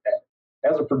learn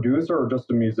as a producer or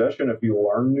just a musician, if you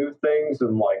learn new things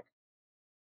and like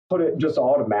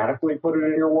automatically put it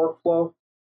in your workflow,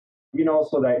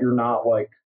 so that you're not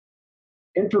like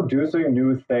introducing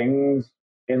new things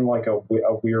in like a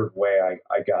weird way,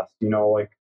 I guess,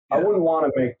 like I Yeah. wouldn't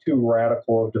want to make too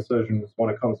radical of decisions when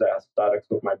it comes to aesthetics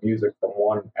with my music from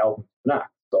one album to the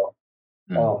next. So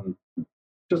Mm.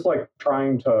 just like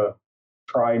trying to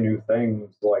try new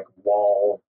things like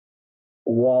while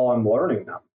I'm learning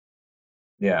them.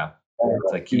 Yeah.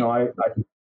 It's like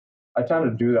I tend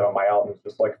to do that on my albums.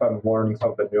 Just like if I'm learning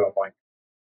something new, I'm like,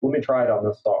 let me try it on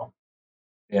this song.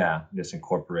 yeah, just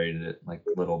incorporated it like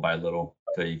little by little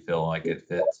till you feel like it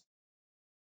fits.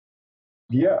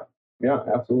 Yeah,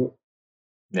 absolutely.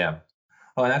 Yeah.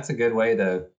 Oh, and that's a good way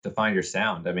to find your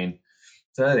sound. I mean,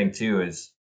 the other thing too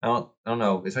is I don't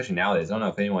know, especially nowadays. I don't know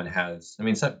if anyone has. I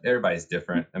mean, everybody's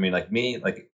different. I mean, like me,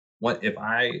 like what if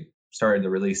I started to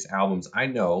release albums? I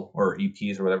know, or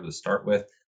EPs or whatever to start with.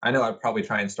 I know I'd probably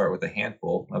try and start with a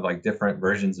handful of like different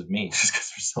versions of me, just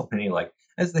because there's so many. Like,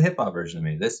 this is the hip hop version of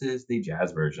me. This is the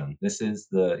jazz version. This is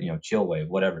the chill wave,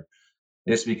 whatever.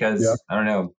 Just Yeah. because I don't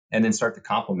know, and then start to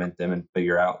complement them and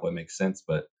figure out what makes sense.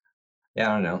 But Yeah,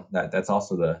 I don't know. That's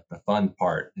also the fun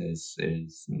part is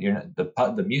you're not,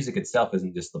 the music itself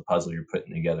isn't just the puzzle you're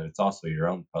putting together. It's also your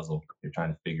own puzzle. You're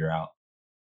trying to figure out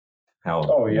how,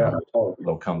 Oh yeah, totally.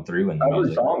 it'll come through in the Every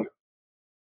music. song,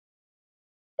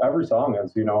 every song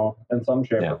is, in some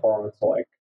shape Yeah. or form, it's like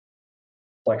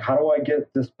how do I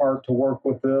get this part to work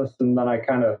with this, and then I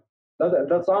kind of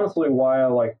that's honestly why I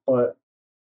like put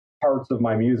parts of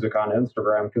my music on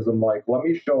Instagram, because I'm like, let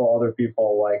me show other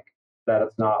people like that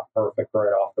it's not perfect right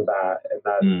off the bat, and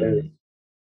that is Mm.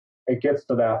 it gets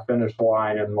to that finish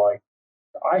line, and like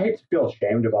I hate to feel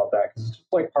ashamed about that because it's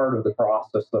just like part of the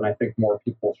process, and I think more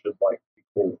people should like be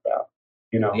cool with that,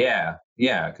 you know? Yeah,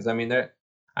 yeah, because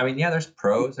yeah, there's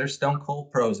pros, there's stone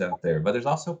cold pros out there, but there's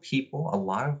also a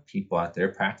lot of people out there,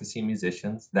 practicing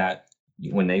musicians that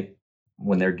when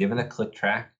they're given a click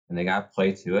track and they got to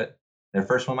play to it, their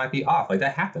first one might be off. Like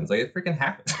that happens, like it freaking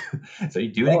happens. So you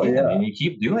do it Oh again, yeah, and you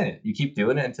keep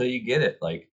doing it until you get it.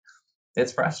 Like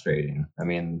it's frustrating. I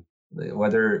mean,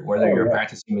 whether oh you're a yeah,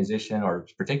 practicing musician or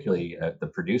particularly the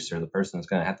producer, the person that's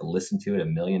going to have to listen to it a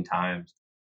million times,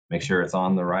 make sure it's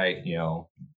on the right,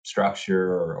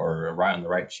 structure, or right on the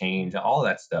right change, all of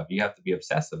that stuff you have to be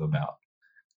obsessive about,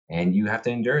 and you have to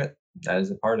endure it. That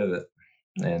is a part of it.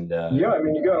 And yeah. I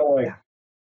mean, you gotta like yeah.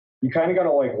 you kind of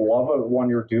gotta like love it when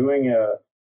you're doing it,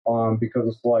 because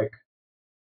it's like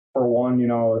for one,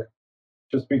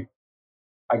 just be.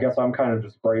 I guess I'm kind of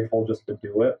just grateful just to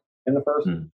do it in the first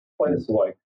Mm, place.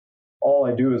 Like all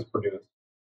I do is produce,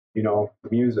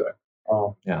 music.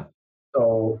 Um, yeah.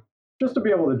 so just to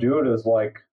be able to do it is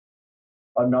like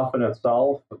enough in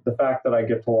itself. The fact that I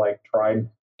get to like try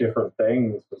different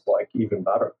things is like even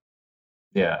better,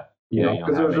 Yeah. Yeah, you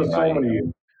don't because have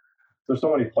anybody. there's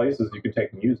so many places you can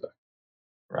take music.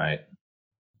 Right.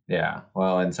 Yeah,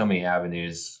 well, and so many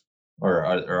avenues, or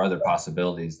other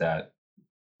possibilities that,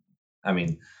 I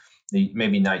mean,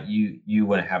 maybe not, you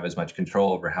wouldn't have as much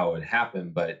control over how it would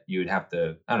happen, but you would have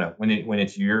to, I don't know, when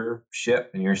it's your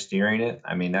ship and you're steering it.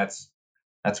 I mean, that's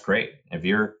great. If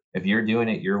you're doing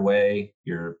it your way,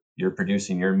 you're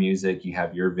producing your music, you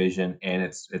have your vision, and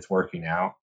it's working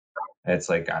out. It's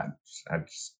like I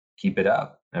just keep it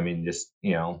up. I mean, just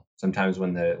sometimes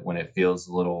when it feels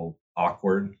a little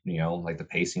awkward, like the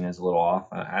pacing is a little off.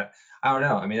 I don't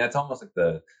know. I mean, that's almost like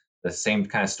the same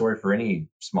kind of story for any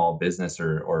small business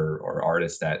or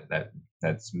artist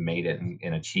that's made it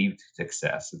and achieved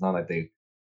success. It's not like they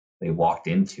walked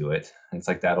into it. It's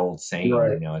like that old saying,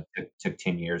 Right. it took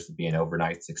 10 years to be an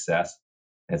overnight success.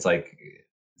 It's like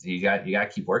you got to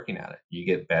keep working at it. You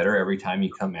get better every time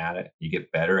you come at it. You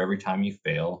get better every time you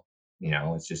fail.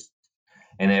 It's just,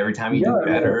 and every time you Yeah. do I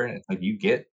mean, better, it's like you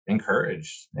get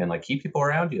encouraged, and like keep people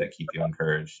around you that keep you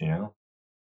encouraged.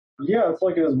 yeah. It's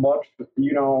like as much, I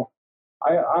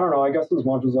don't know. I guess as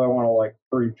much as I want to like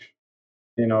preach,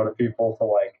 to people to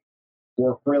like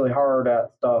work really hard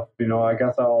at stuff, I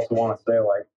guess I also want to say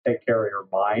like take care of your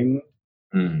mind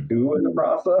Mm, too in the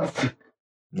process,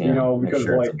 yeah, make because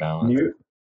sure it's a like balance.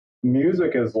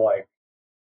 music is like,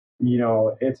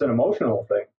 it's an emotional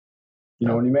thing.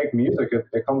 Yeah, When you make music,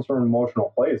 it comes from an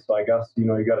emotional place. So I guess, you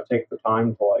got to take the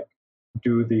time to like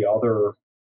do the other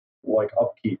like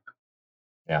upkeep,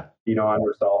 yeah. on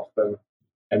yourself, and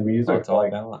Well, music it's all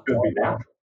like balance. should be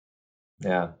natural.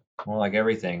 Yeah. Well, like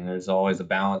everything, there's always a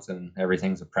balance, and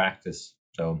everything's a practice.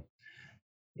 So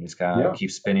you just gotta Yeah,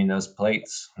 keep spinning those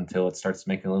plates until it starts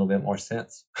making a little bit more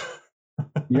sense.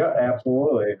 yeah,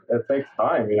 absolutely. It takes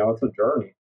time. It's a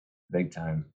journey. Big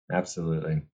time.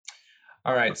 Absolutely.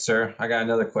 All right, sir. I got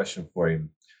another question for you.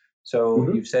 So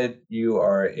Hmm. you've said you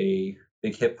are a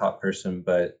big hip hop person,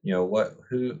 but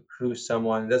who's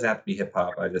someone, it doesn't have to be hip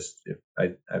hop. If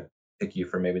I pick you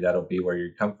for, maybe that'll be where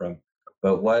you come from.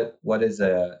 But what is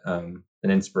an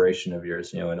inspiration of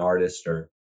yours, an artist or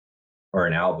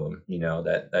an album,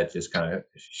 that just kind of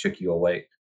shook you awake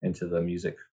into the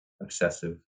music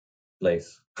obsessive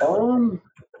place. Um,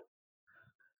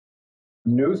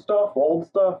 New stuff, old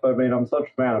stuff. I mean, I'm such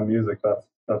a fan of music. That's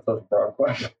such a broad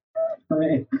question for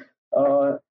me.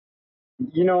 Uh,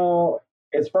 you know,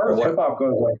 as far Or as hip what? hop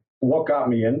goes, like what got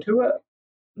me into it?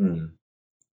 Hmm.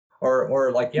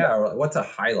 Or like, yeah, or what's a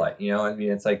highlight? I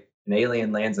mean, it's like an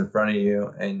alien lands in front of you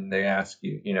and they ask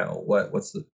you,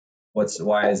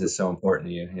 why is this so important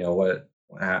to you? What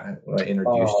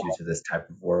introduced you Uh, to this type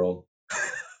of world?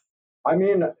 I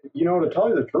mean, to tell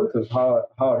you the truth is how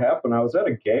it happened. I was at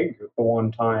a gig the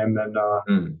one time, and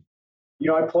Hmm.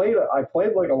 I played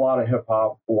like a lot of hip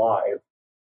hop live,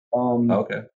 um,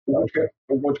 Okay.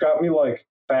 which got me like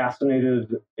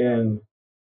fascinated in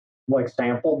like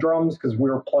sample drums, because we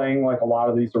were playing like a lot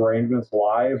of these arrangements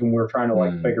live, and we were trying to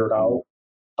like Hmm. figure it out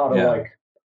how to Yeah. like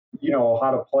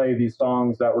how to play these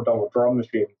songs that were done with drum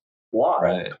machines live.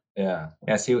 Right. Yeah.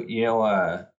 Yeah. See,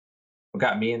 what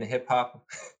got me into hip hop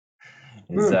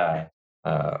is Hmm,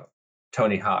 uh,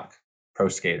 Tony Hawk, Pro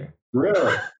Skater,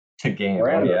 really the game. Oh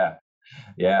random. yeah,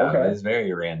 yeah. Okay. It's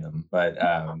very random, but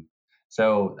well,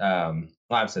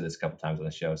 I've said this a couple times on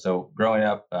the show. So growing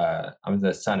up, I'm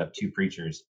the son of two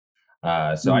preachers. So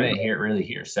I Mhm. didn't really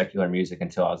hear secular music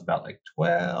until I was about like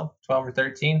 12 or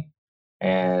 13.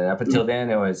 And up until then,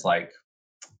 it was like,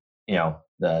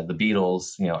 the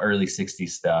Beatles, early 60s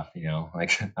stuff,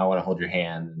 like I Want to Hold Your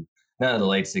Hand, and none of the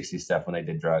late 60s stuff when they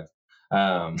did drugs.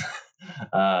 Um,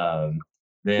 um,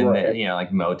 then, Right.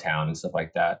 like Motown and stuff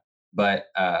like that. But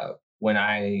when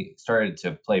I started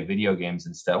to play video games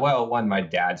and stuff, well, one, my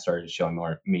dad started showing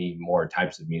me more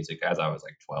types of music as I was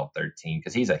like 12, 13,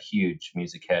 because he's a huge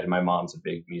music head. And my mom's a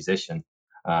big musician.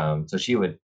 So she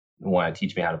would want to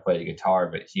teach me how to play the guitar,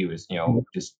 but he was,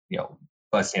 just,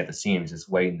 busting at the seams, just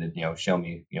waiting to, show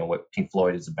me, what Pink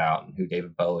Floyd is about and who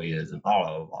David Bowie is and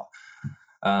blah, blah,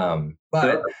 blah.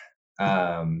 But Sure.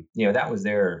 that was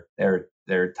their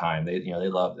time. They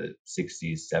loved the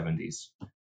 60s, 70s,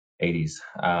 80s.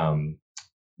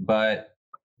 But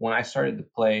when I started to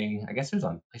play, I guess it was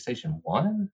on PlayStation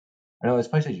 1. I know it was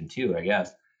PlayStation 2, I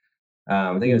guess.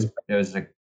 I think Mm. it was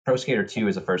like Pro Skater 2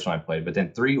 was the first one I played, but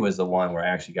then 3 was the one where I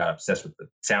actually got obsessed with the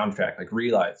soundtrack, like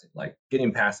realizing, like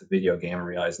getting past the video game and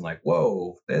realizing, like,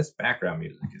 whoa, this background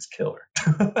music is killer.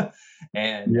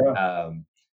 and Yeah.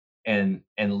 and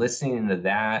listening to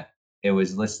that, it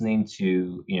was listening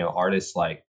to artists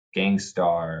like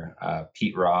Gangstar,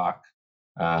 Pete Rock.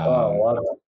 Oh, a Um, lot of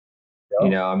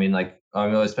Yep.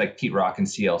 it's like Pete Rock and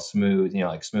CL Smooth,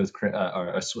 like Smooth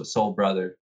or Soul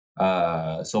Brother,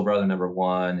 Soul Brother number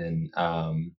one,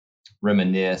 and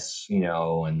Reminisce,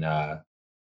 and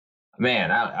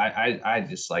man, I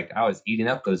just like I was eating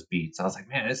up those beats. I was like,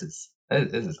 man, this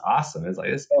is awesome. It's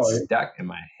like this gets Oh, stuck in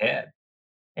my head,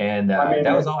 and I mean,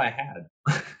 that was all I had.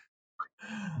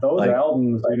 those Like,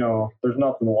 albums, there's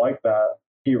nothing like that.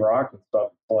 P-Rock and stuff.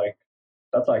 It's like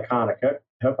that's iconic hip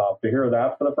hop. To hear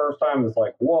that for the first time is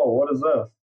like, whoa, what is this?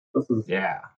 This is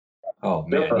yeah. Oh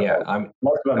man, different. yeah.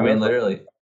 Must have I been mean, different. literally.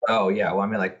 Oh yeah. Well, I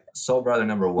mean, like Soul Brother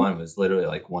number one was literally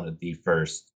like one of the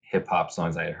first hip hop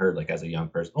songs I had heard like as a young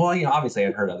person. Well, obviously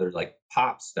I'd heard other like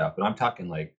pop stuff, but I'm talking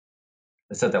like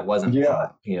the stuff that wasn't Yeah.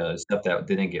 pop. The stuff that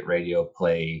didn't get radio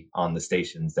play on the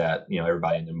stations that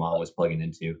everybody and their mom was plugging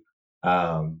into.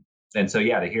 Um, and so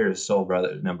yeah, to hear Soul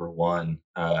Brother number one,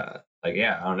 like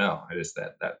yeah, I don't know, I just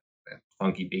that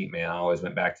funky beat, man. I always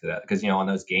went back to that because on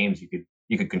those games you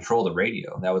could control the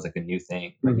radio. That was like a new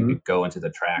thing. Like you Hmm. could go into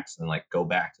the tracks and like go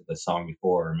back to the song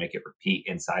before or make it repeat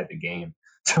inside the game.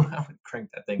 So I would crank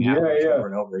that thing out Yeah. just Yeah. over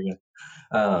and over again,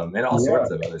 and all Yeah.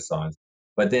 sorts of other songs.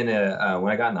 But then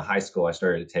when I got into high school, I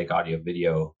started to take audio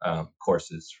video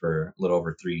courses for a little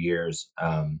over 3 years.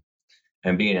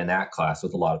 And being in that class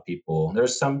with a lot of people, there are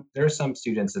some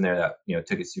students in there that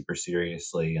took it super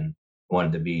seriously and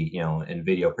wanted to be in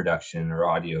video production or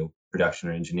audio production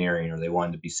or engineering, or they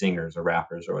wanted to be singers or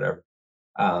rappers or whatever.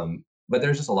 But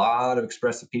there's just a lot of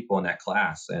expressive people in that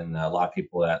class, and a lot of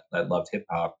people that loved hip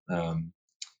hop.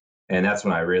 And that's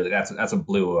when I really that's what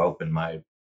blew open my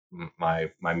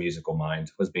musical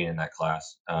mind, was being in that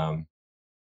class, and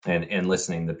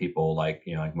listening to people like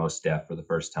like Mos Def for the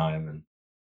first time, and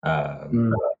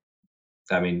Mm.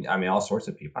 I mean all sorts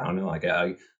of people. I don't know, like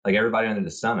everybody under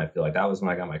the sun. I feel like that was when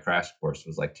I got my crash course,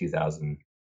 was like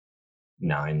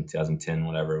 2009, 2010,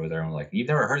 whatever it was. Everyone like, you've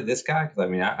never heard of this guy? Because I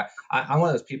mean, I'm one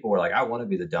of those people where like I want to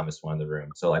be the dumbest one in the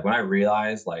room. So like when I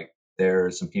realized like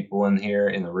there's some people in here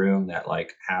in the room that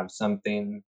like have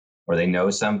something or they know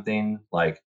something,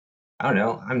 like I don't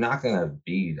know, I'm not gonna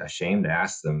be ashamed to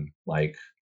ask them, like,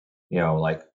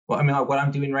 well, I mean, like what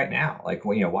I'm doing right now, like,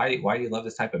 well, why do you love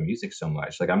this type of music so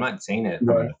much? Like, I'm not saying it from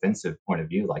Right. an offensive point of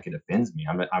view, like it offends me.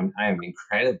 I am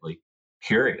incredibly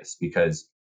curious because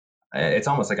it's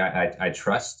almost like I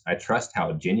trust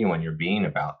how genuine you're being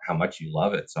about how much you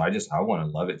love it. So I want to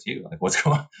love it too. Like, what's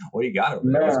going, what do you got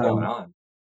over there? What's going Man, on?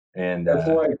 And it's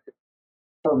like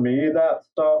for me that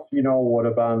stuff, would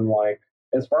have been like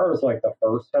as far as like the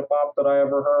first hip hop that I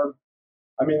ever heard.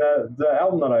 I mean, the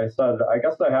album that I said, I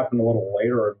guess that happened a little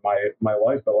later in my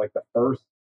life, but like the first,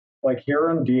 like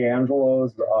hearing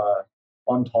D'Angelo's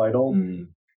Untitled, mm,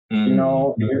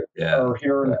 mm, yeah, or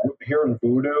hearing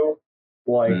Voodoo,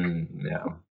 like yeah,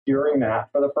 hearing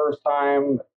that for the first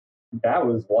time, that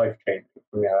was life changing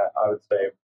for me. I would say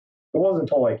it wasn't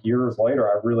until like years later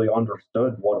I really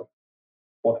understood what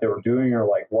they were doing or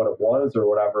like what it was or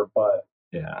whatever. But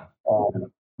yeah,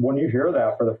 when you hear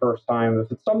that for the first time,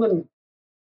 if it's something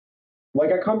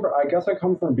I guess I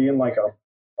come from being like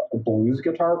a blues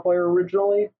guitar player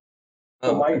originally.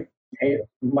 So Oh, okay.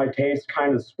 my taste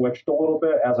kind of switched a little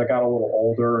bit as I got a little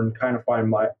older and kind of find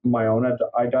my own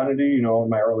identity. You know, in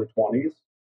my early 20s.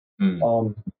 Mm,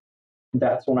 Um,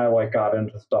 that's when I like got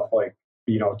into stuff like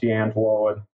D'Angelo,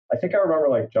 and I think I remember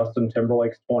like Justin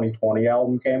Timberlake's 2020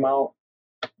 album came out.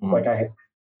 Like mm,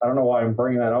 I don't know why I'm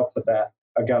bringing that up, but that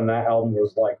album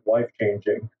was like life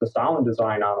changing. The sound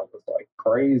design on it was like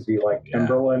crazy, oh, like yeah.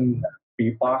 Timberland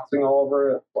beatboxing all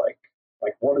over it. Like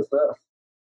what is this?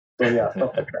 So yeah,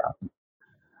 stuff like that.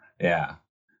 Yeah.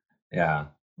 Yeah.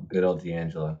 Good old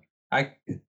D'Angelo. I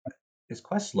Is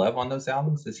Questlove on those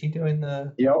albums? Is he doing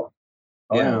the? Yep. Oh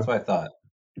Yeah, yeah. that's what I thought.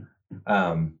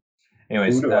 Um,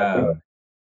 anyways, Voodoo, I think.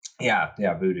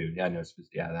 yeah, Voodoo. Yeah, I know.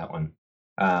 Yeah, that one.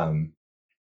 Um,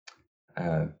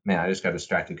 Man, I just got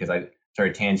distracted because I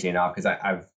started tangenting off because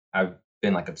I've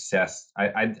been like obsessed.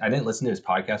 I didn't listen to his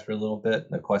podcast for a little bit,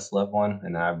 the Questlove one,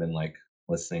 and then I've been like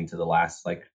listening to the last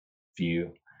like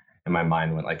few, and my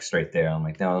mind went like straight there. I'm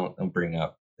like, no, don't bring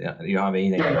up. Yeah, you don't have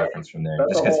anything to reference from there,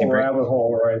 That's just a because he whole bring. rabbit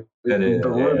hole, right? It The is,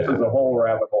 Roots is a whole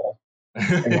rabbit hole, and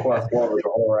yeah. Questlove is a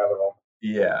whole rabbit hole.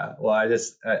 Yeah, well, I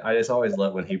just always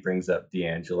love when he brings up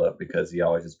D'Angelo because he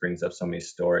always just brings up so many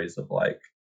stories of like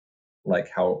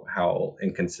how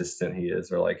inconsistent he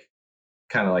is, or like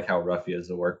kind of like how rough he is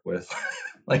to work with,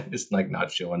 like just like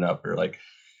not showing up, or like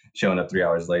showing up 3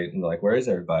 hours late and like, where is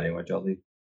everybody? Why'd y'all leave?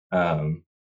 Um,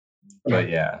 but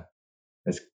yeah,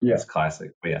 Yeah. it's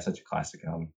classic. But yeah, such a classic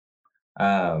album.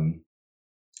 Um,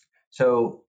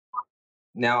 so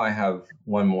now I have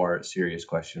one more serious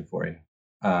question for you.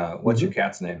 What's your hmm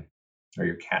cat's name, or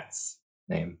your cat's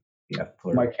name? Yeah,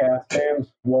 My plural. cat's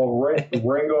names. Well,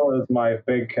 Ringo is my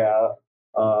big cat,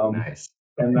 um, Nice,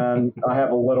 and then I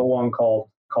have a little one called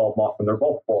Muffin. They're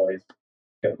both boys.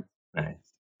 nice.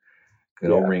 Good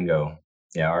old Yeah. Ringo.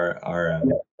 Yeah,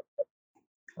 Yeah.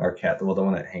 our cat, well, the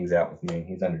one that hangs out with me,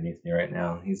 he's underneath me right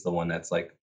now. He's the one that's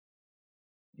like,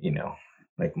 you know,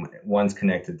 like one's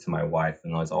connected to my wife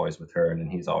and I was always with her, and then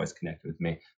he's always connected with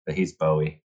me. But he's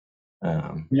Bowie.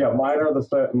 Um, Yeah, mine are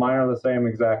the same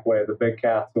exact way. The big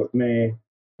cats with me,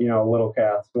 little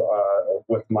cats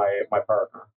with my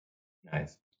partner.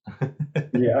 nice.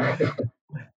 Yeah.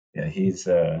 Yeah, he's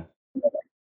I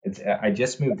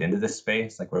just moved into this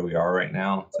space, like where we are right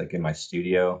now. It's like in my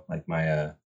studio, like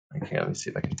my okay, let me see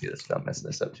if I can do this without messing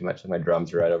this up too much. Like my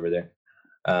drums are right over there.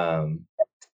 Um,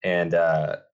 and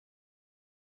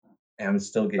I'm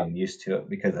still getting used to it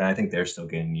because, and I think they're still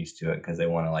getting used to it because they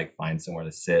want to like find somewhere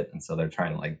to sit, and so they're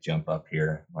trying to like jump up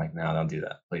here. I'm like, no, don't do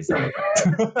that, please don't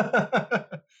do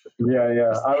that. Yeah.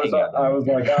 Just I was hang out I down was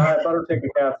like, here. I better take the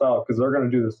cats out because they're gonna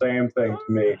do the same thing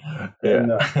to me in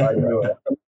Yeah, this. I knew it.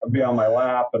 I'd be on my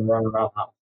lap and run around the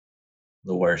house.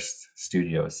 the worst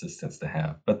studio assistants to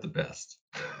have, but the best.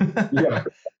 Yeah,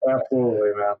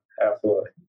 absolutely, man. Absolutely.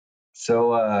 So,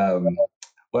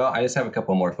 well, I just have a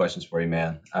couple more questions for you,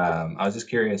 man. I was just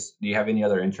curious, do you have any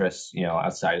other interests,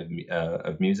 outside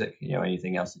of music?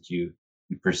 Anything else that you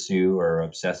pursue or are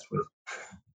obsessed with?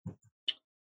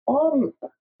 Um,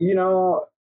 you know,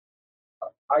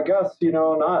 I guess,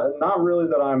 not really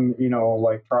that I'm,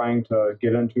 like trying to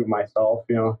get into myself,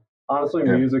 Honestly,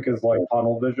 Sure. music is like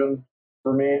tunnel vision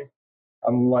for me.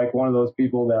 I'm like one of those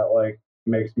people that like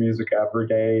makes music every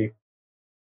day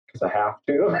because I have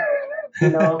to, you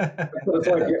know. It's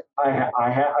like Yeah.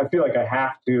 I feel like I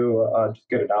have to just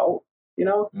get it out, you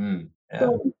know. Yeah.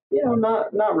 So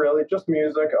not really, just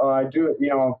music. I do,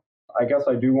 I guess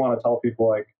I do want to tell people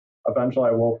like eventually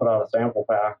I will put out a sample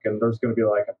pack, and there's going to be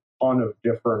like a ton of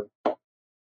different.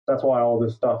 That's why all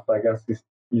this stuff, I guess,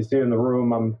 you see in the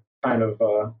room. I'm kind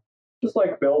of just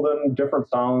like building different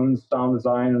sounds, sound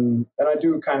design, and I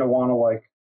do kind of want to like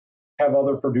have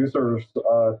other producers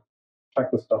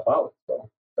check this stuff out. So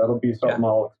that'll be Yeah. something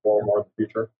I'll explore more in the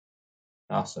future.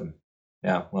 Awesome.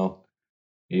 Yeah. Well,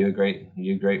 you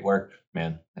do great work,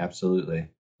 man. Absolutely.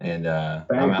 And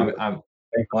Thank you.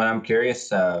 Thank well, I'm curious.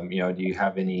 Do you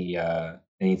have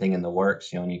anything in the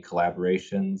works? Any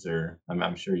collaborations, or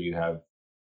I'm sure you have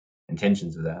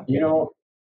intentions of that. you.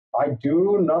 I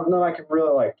do nothing that I can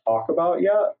really like talk about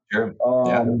yet. Sure.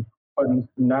 Yeah. But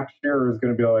next year is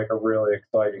going to be like a really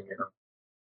exciting year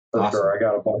for sure. Awesome. I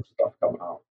got a bunch of stuff coming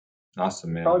out.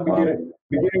 Awesome, man. Probably Well,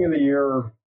 beginning of the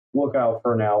year. Look out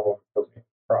for an album for me.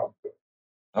 Probably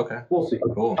okay. we'll see.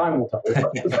 Cool. Time will tell.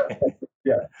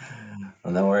 Yeah.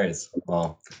 Well, no worries.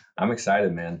 Well, I'm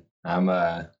excited, man. I'm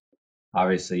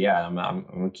obviously, yeah, I'm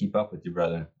gonna keep up with you,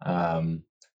 brother.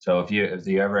 So if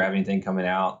you ever have anything coming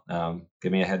out,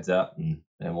 give me a heads up, and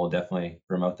we'll definitely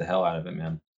promote the hell out of it,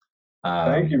 man.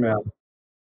 Thank you, Um, man.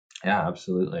 Yeah,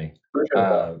 absolutely. Appreciate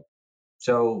that.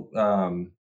 So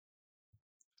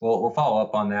we'll follow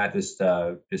up on that. Just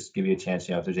give you a chance,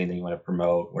 if there's anything you want to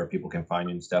promote, where people can find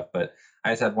you and stuff. But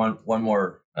I just had one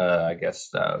more, I guess,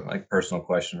 like personal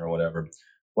question or whatever.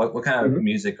 What kind of Mhm.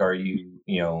 music are you,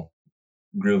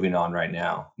 grooving on right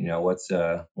now? What's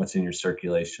in your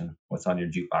circulation? What's on your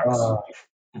jukebox?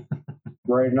 Uh,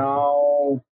 right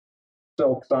now,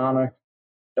 Silk Sonic,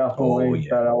 Oh definitely. yeah.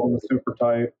 That album is super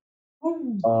tight.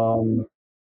 Woo. Um,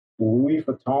 Louis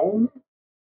Vuitton,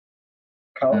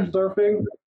 Couch Hmm. Surfing,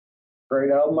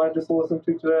 great album I just listened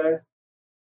to today.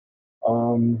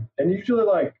 And usually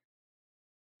like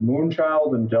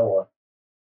Moonchild and Dilla,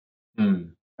 Hmm.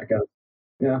 I guess.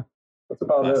 Yeah, that's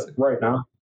about it Classic. right now.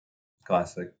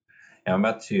 Classic. Yeah,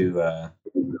 about to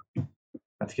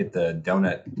get the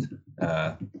Donut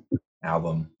uh,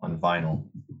 album on vinyl.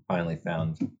 Finally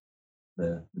found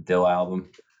the Dill album.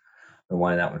 Been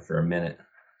wanting that one for a minute.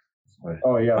 So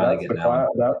Oh yeah, finally that's the getting that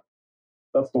one.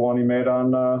 that's the one he made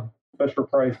on Fisher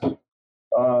Price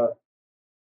uh,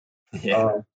 Yeah,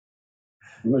 uh,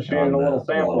 machine and on a little the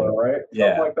sampler, little. right? Something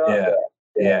Yeah, like that. yeah,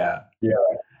 Yeah, yeah,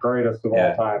 yeah, greatest of all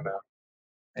yeah, time, man.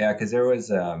 yeah. Because there was,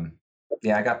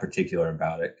 yeah, I got particular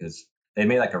about it because they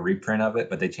made like a reprint of it,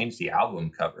 but they changed the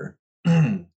album cover.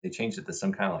 They changed it to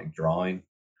some kind of like drawing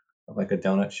of like a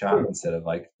donut shop instead of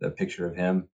like the picture of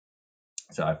him.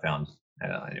 So I found, I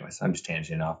don't know, anyways, I'm just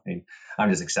tangenting off. I mean, I'm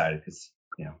just excited because,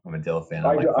 I'm a Dilla fan.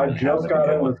 I'm like I finally having just like a got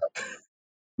good into one.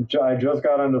 I just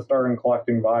got into starting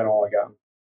collecting vinyl again.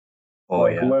 Oh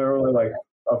Like yeah, literally like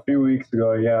a few weeks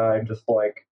ago. Yeah, I just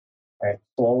like I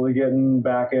slowly getting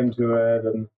back into it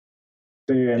and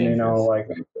seeing, dangerous. like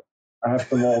I have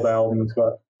some old albums,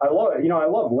 but I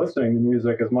love listening to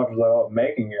music as much as I love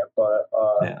making it, but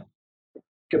Yeah, it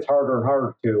gets harder and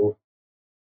harder to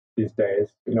these days,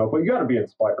 but you got to be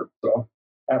inspired. So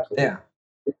absolutely. yeah,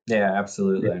 yeah,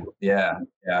 absolutely. Yeah,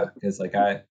 yeah. Because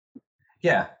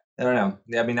yeah, I don't know.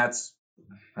 Yeah, I mean, I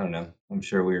don't know. I'm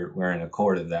sure we're in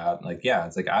accord of that. Like, yeah,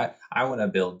 it's like I want to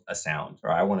build a sound, or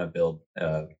I want to build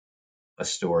a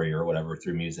story or whatever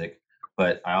through music.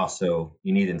 But I also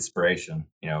you need inspiration.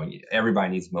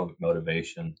 Everybody needs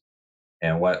motivation,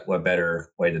 and what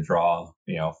better way to draw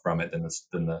from it than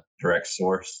the direct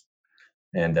source.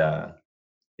 And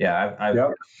yeah, I've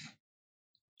Yep.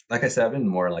 like I said, I've been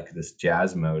more like this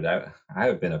jazz mode. I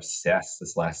have been obsessed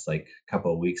this last like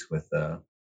couple of weeks with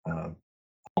Paul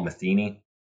Metheny.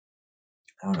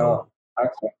 I don't know. Oh,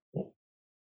 excellent.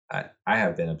 I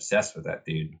have been obsessed with that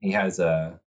dude. He has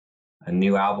a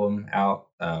new album out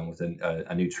with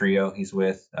a new trio he's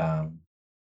with.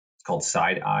 It's called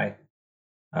Side Eye.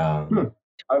 Hmm. Um,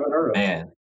 I haven't heard of it.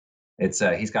 Man, it's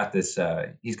he's got this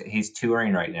he's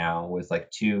touring right now with like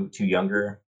two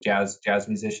younger jazz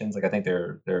musicians. Like I think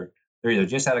they're either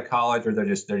just out of college or they're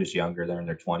just younger. They're in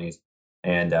their 20s,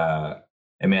 and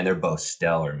man, they're both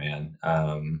stellar, man.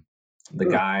 The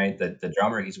Hmm. guy, the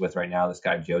drummer he's with right now, this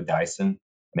guy Joe Dyson,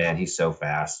 man, he's so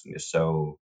fast and just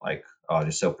so like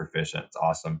just so proficient. It's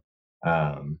awesome.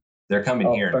 Um, they're coming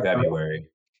I'll here in check that out. February.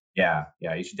 Yeah,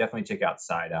 yeah, you should definitely check out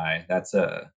Side Eye. That's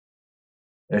a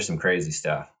There's some crazy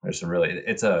stuff. There's some really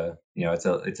it's a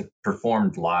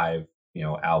performed live,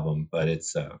 album, but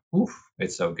it's so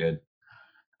good.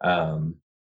 Um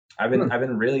Hmm. I've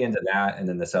been really into that, and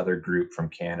then this other group from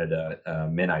Canada,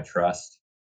 Men I Trust.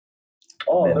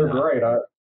 Oh, Been they're great. I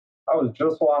was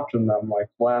just watching them like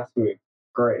last week.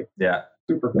 Great. Yeah,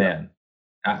 Super good. man.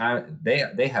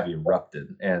 They have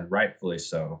erupted, and rightfully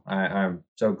so. I'm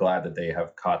so glad that they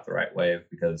have caught the right wave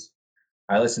because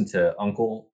I listened to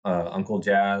Uncle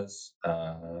Jazz,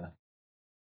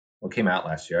 what came out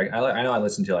last year. I know I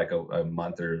listened to like a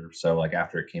month or so like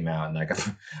after it came out, and like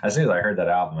as soon as I heard that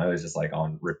album, I was just like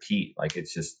on repeat. Like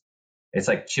it's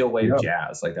like chill wave Yeah.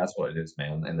 jazz. Like that's what it is,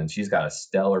 man. And then she's got a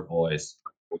stellar voice,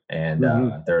 and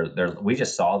Mm-hmm. they're we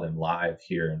just saw them live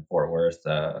here in Fort Worth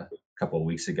a couple of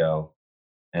weeks ago,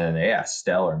 and yeah,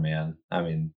 stellar, man. I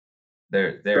mean,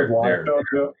 Good live they're show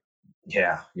too.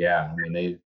 yeah, yeah. I mean,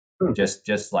 they Hmm.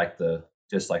 just like the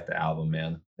album,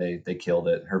 man. They killed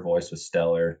it. Her voice was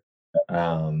stellar.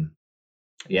 Um,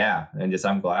 yeah, and just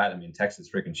I'm glad. I mean, Texas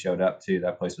freaking showed up too.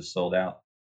 That place was sold out.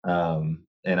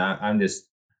 And I'm just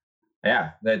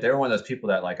yeah, they're one of those people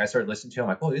that like I started listening to. I'm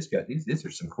like, oh, these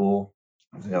are some cool,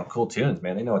 cool tunes,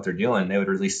 man. They know what they're doing. They would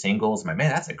release singles. I'm like, man,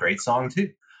 that's a great song too.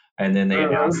 And then they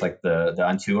announced Mm-hmm. like the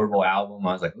untourable album.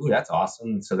 I was like, ooh, that's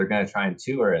awesome. So they're gonna try and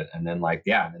tour it. And then like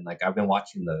yeah, and then like I've been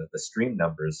watching the stream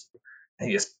numbers. And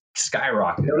they just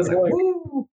skyrocketed. I was There's like, like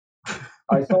woo.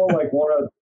 I saw like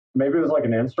maybe it was like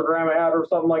an Instagram ad or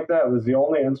something like that. It was the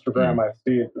only Mm,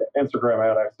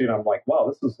 Instagram ad I've seen. I'm like, wow,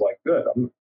 this is like good.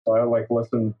 So I like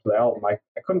listened to the album. I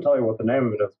couldn't tell you what the name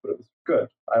of it is, but it was good.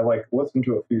 I like listened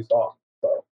to a few songs.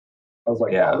 So I was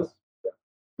like, wow, Yeah, this is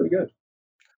pretty good.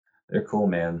 they're cool,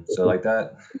 man. So like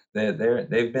that,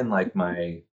 they've been like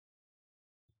my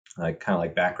like kind of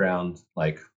like background.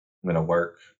 Like I'm gonna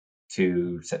work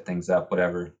to set things up,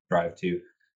 whatever, drive to.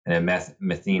 And then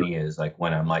Matheny is like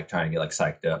when I'm like trying to get like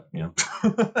psyched up, Right.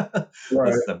 listen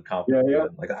to some Yeah, confident yeah.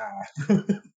 music, like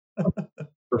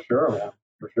For sure, man.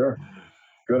 For sure.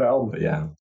 Good album. But yeah.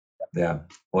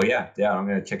 Well, yeah. I'm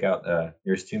gonna check out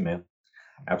yours too, man.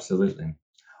 Absolutely.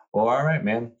 Well, all right,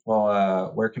 man.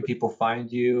 Well, where can people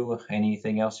find you?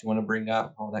 Anything else you want to bring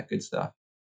up? All that good stuff.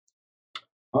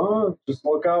 Just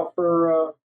look out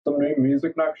for some new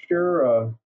music next year.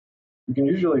 You can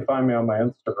usually find me on my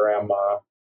Instagram,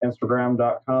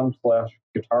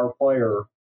 instagram.com/guitarplayer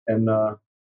and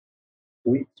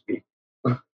Leet Speak.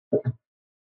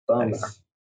 Nice.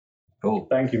 Cool.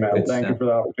 Thank you, man. Good Thank you stuff. for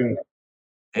the opportunity.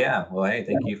 Yeah. Well, hey,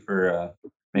 thank you for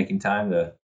making time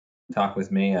to talk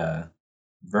with me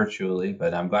virtually,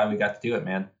 but I'm glad we got to do it,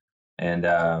 man. And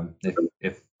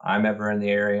if I'm ever in the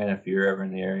area, and if you're ever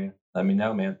in the area, let me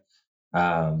know, man.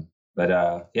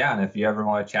 But yeah, and if you ever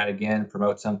want to chat again,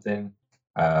 promote something,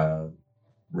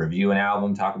 review an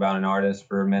album, talk about an artist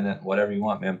for a minute, whatever you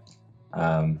want, man.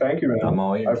 Thank you, man. I'm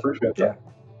all ears. I appreciate that.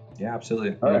 Yeah,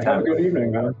 absolutely. All right, Anytime. have a good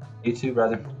evening, man. You too,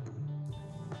 brother.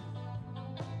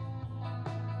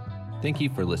 Thank you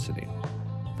for listening.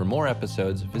 For more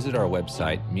episodes, visit our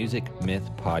website,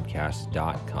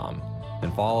 musicmythpodcast.com,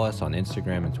 and follow us on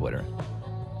Instagram and Twitter.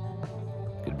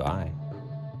 Goodbye.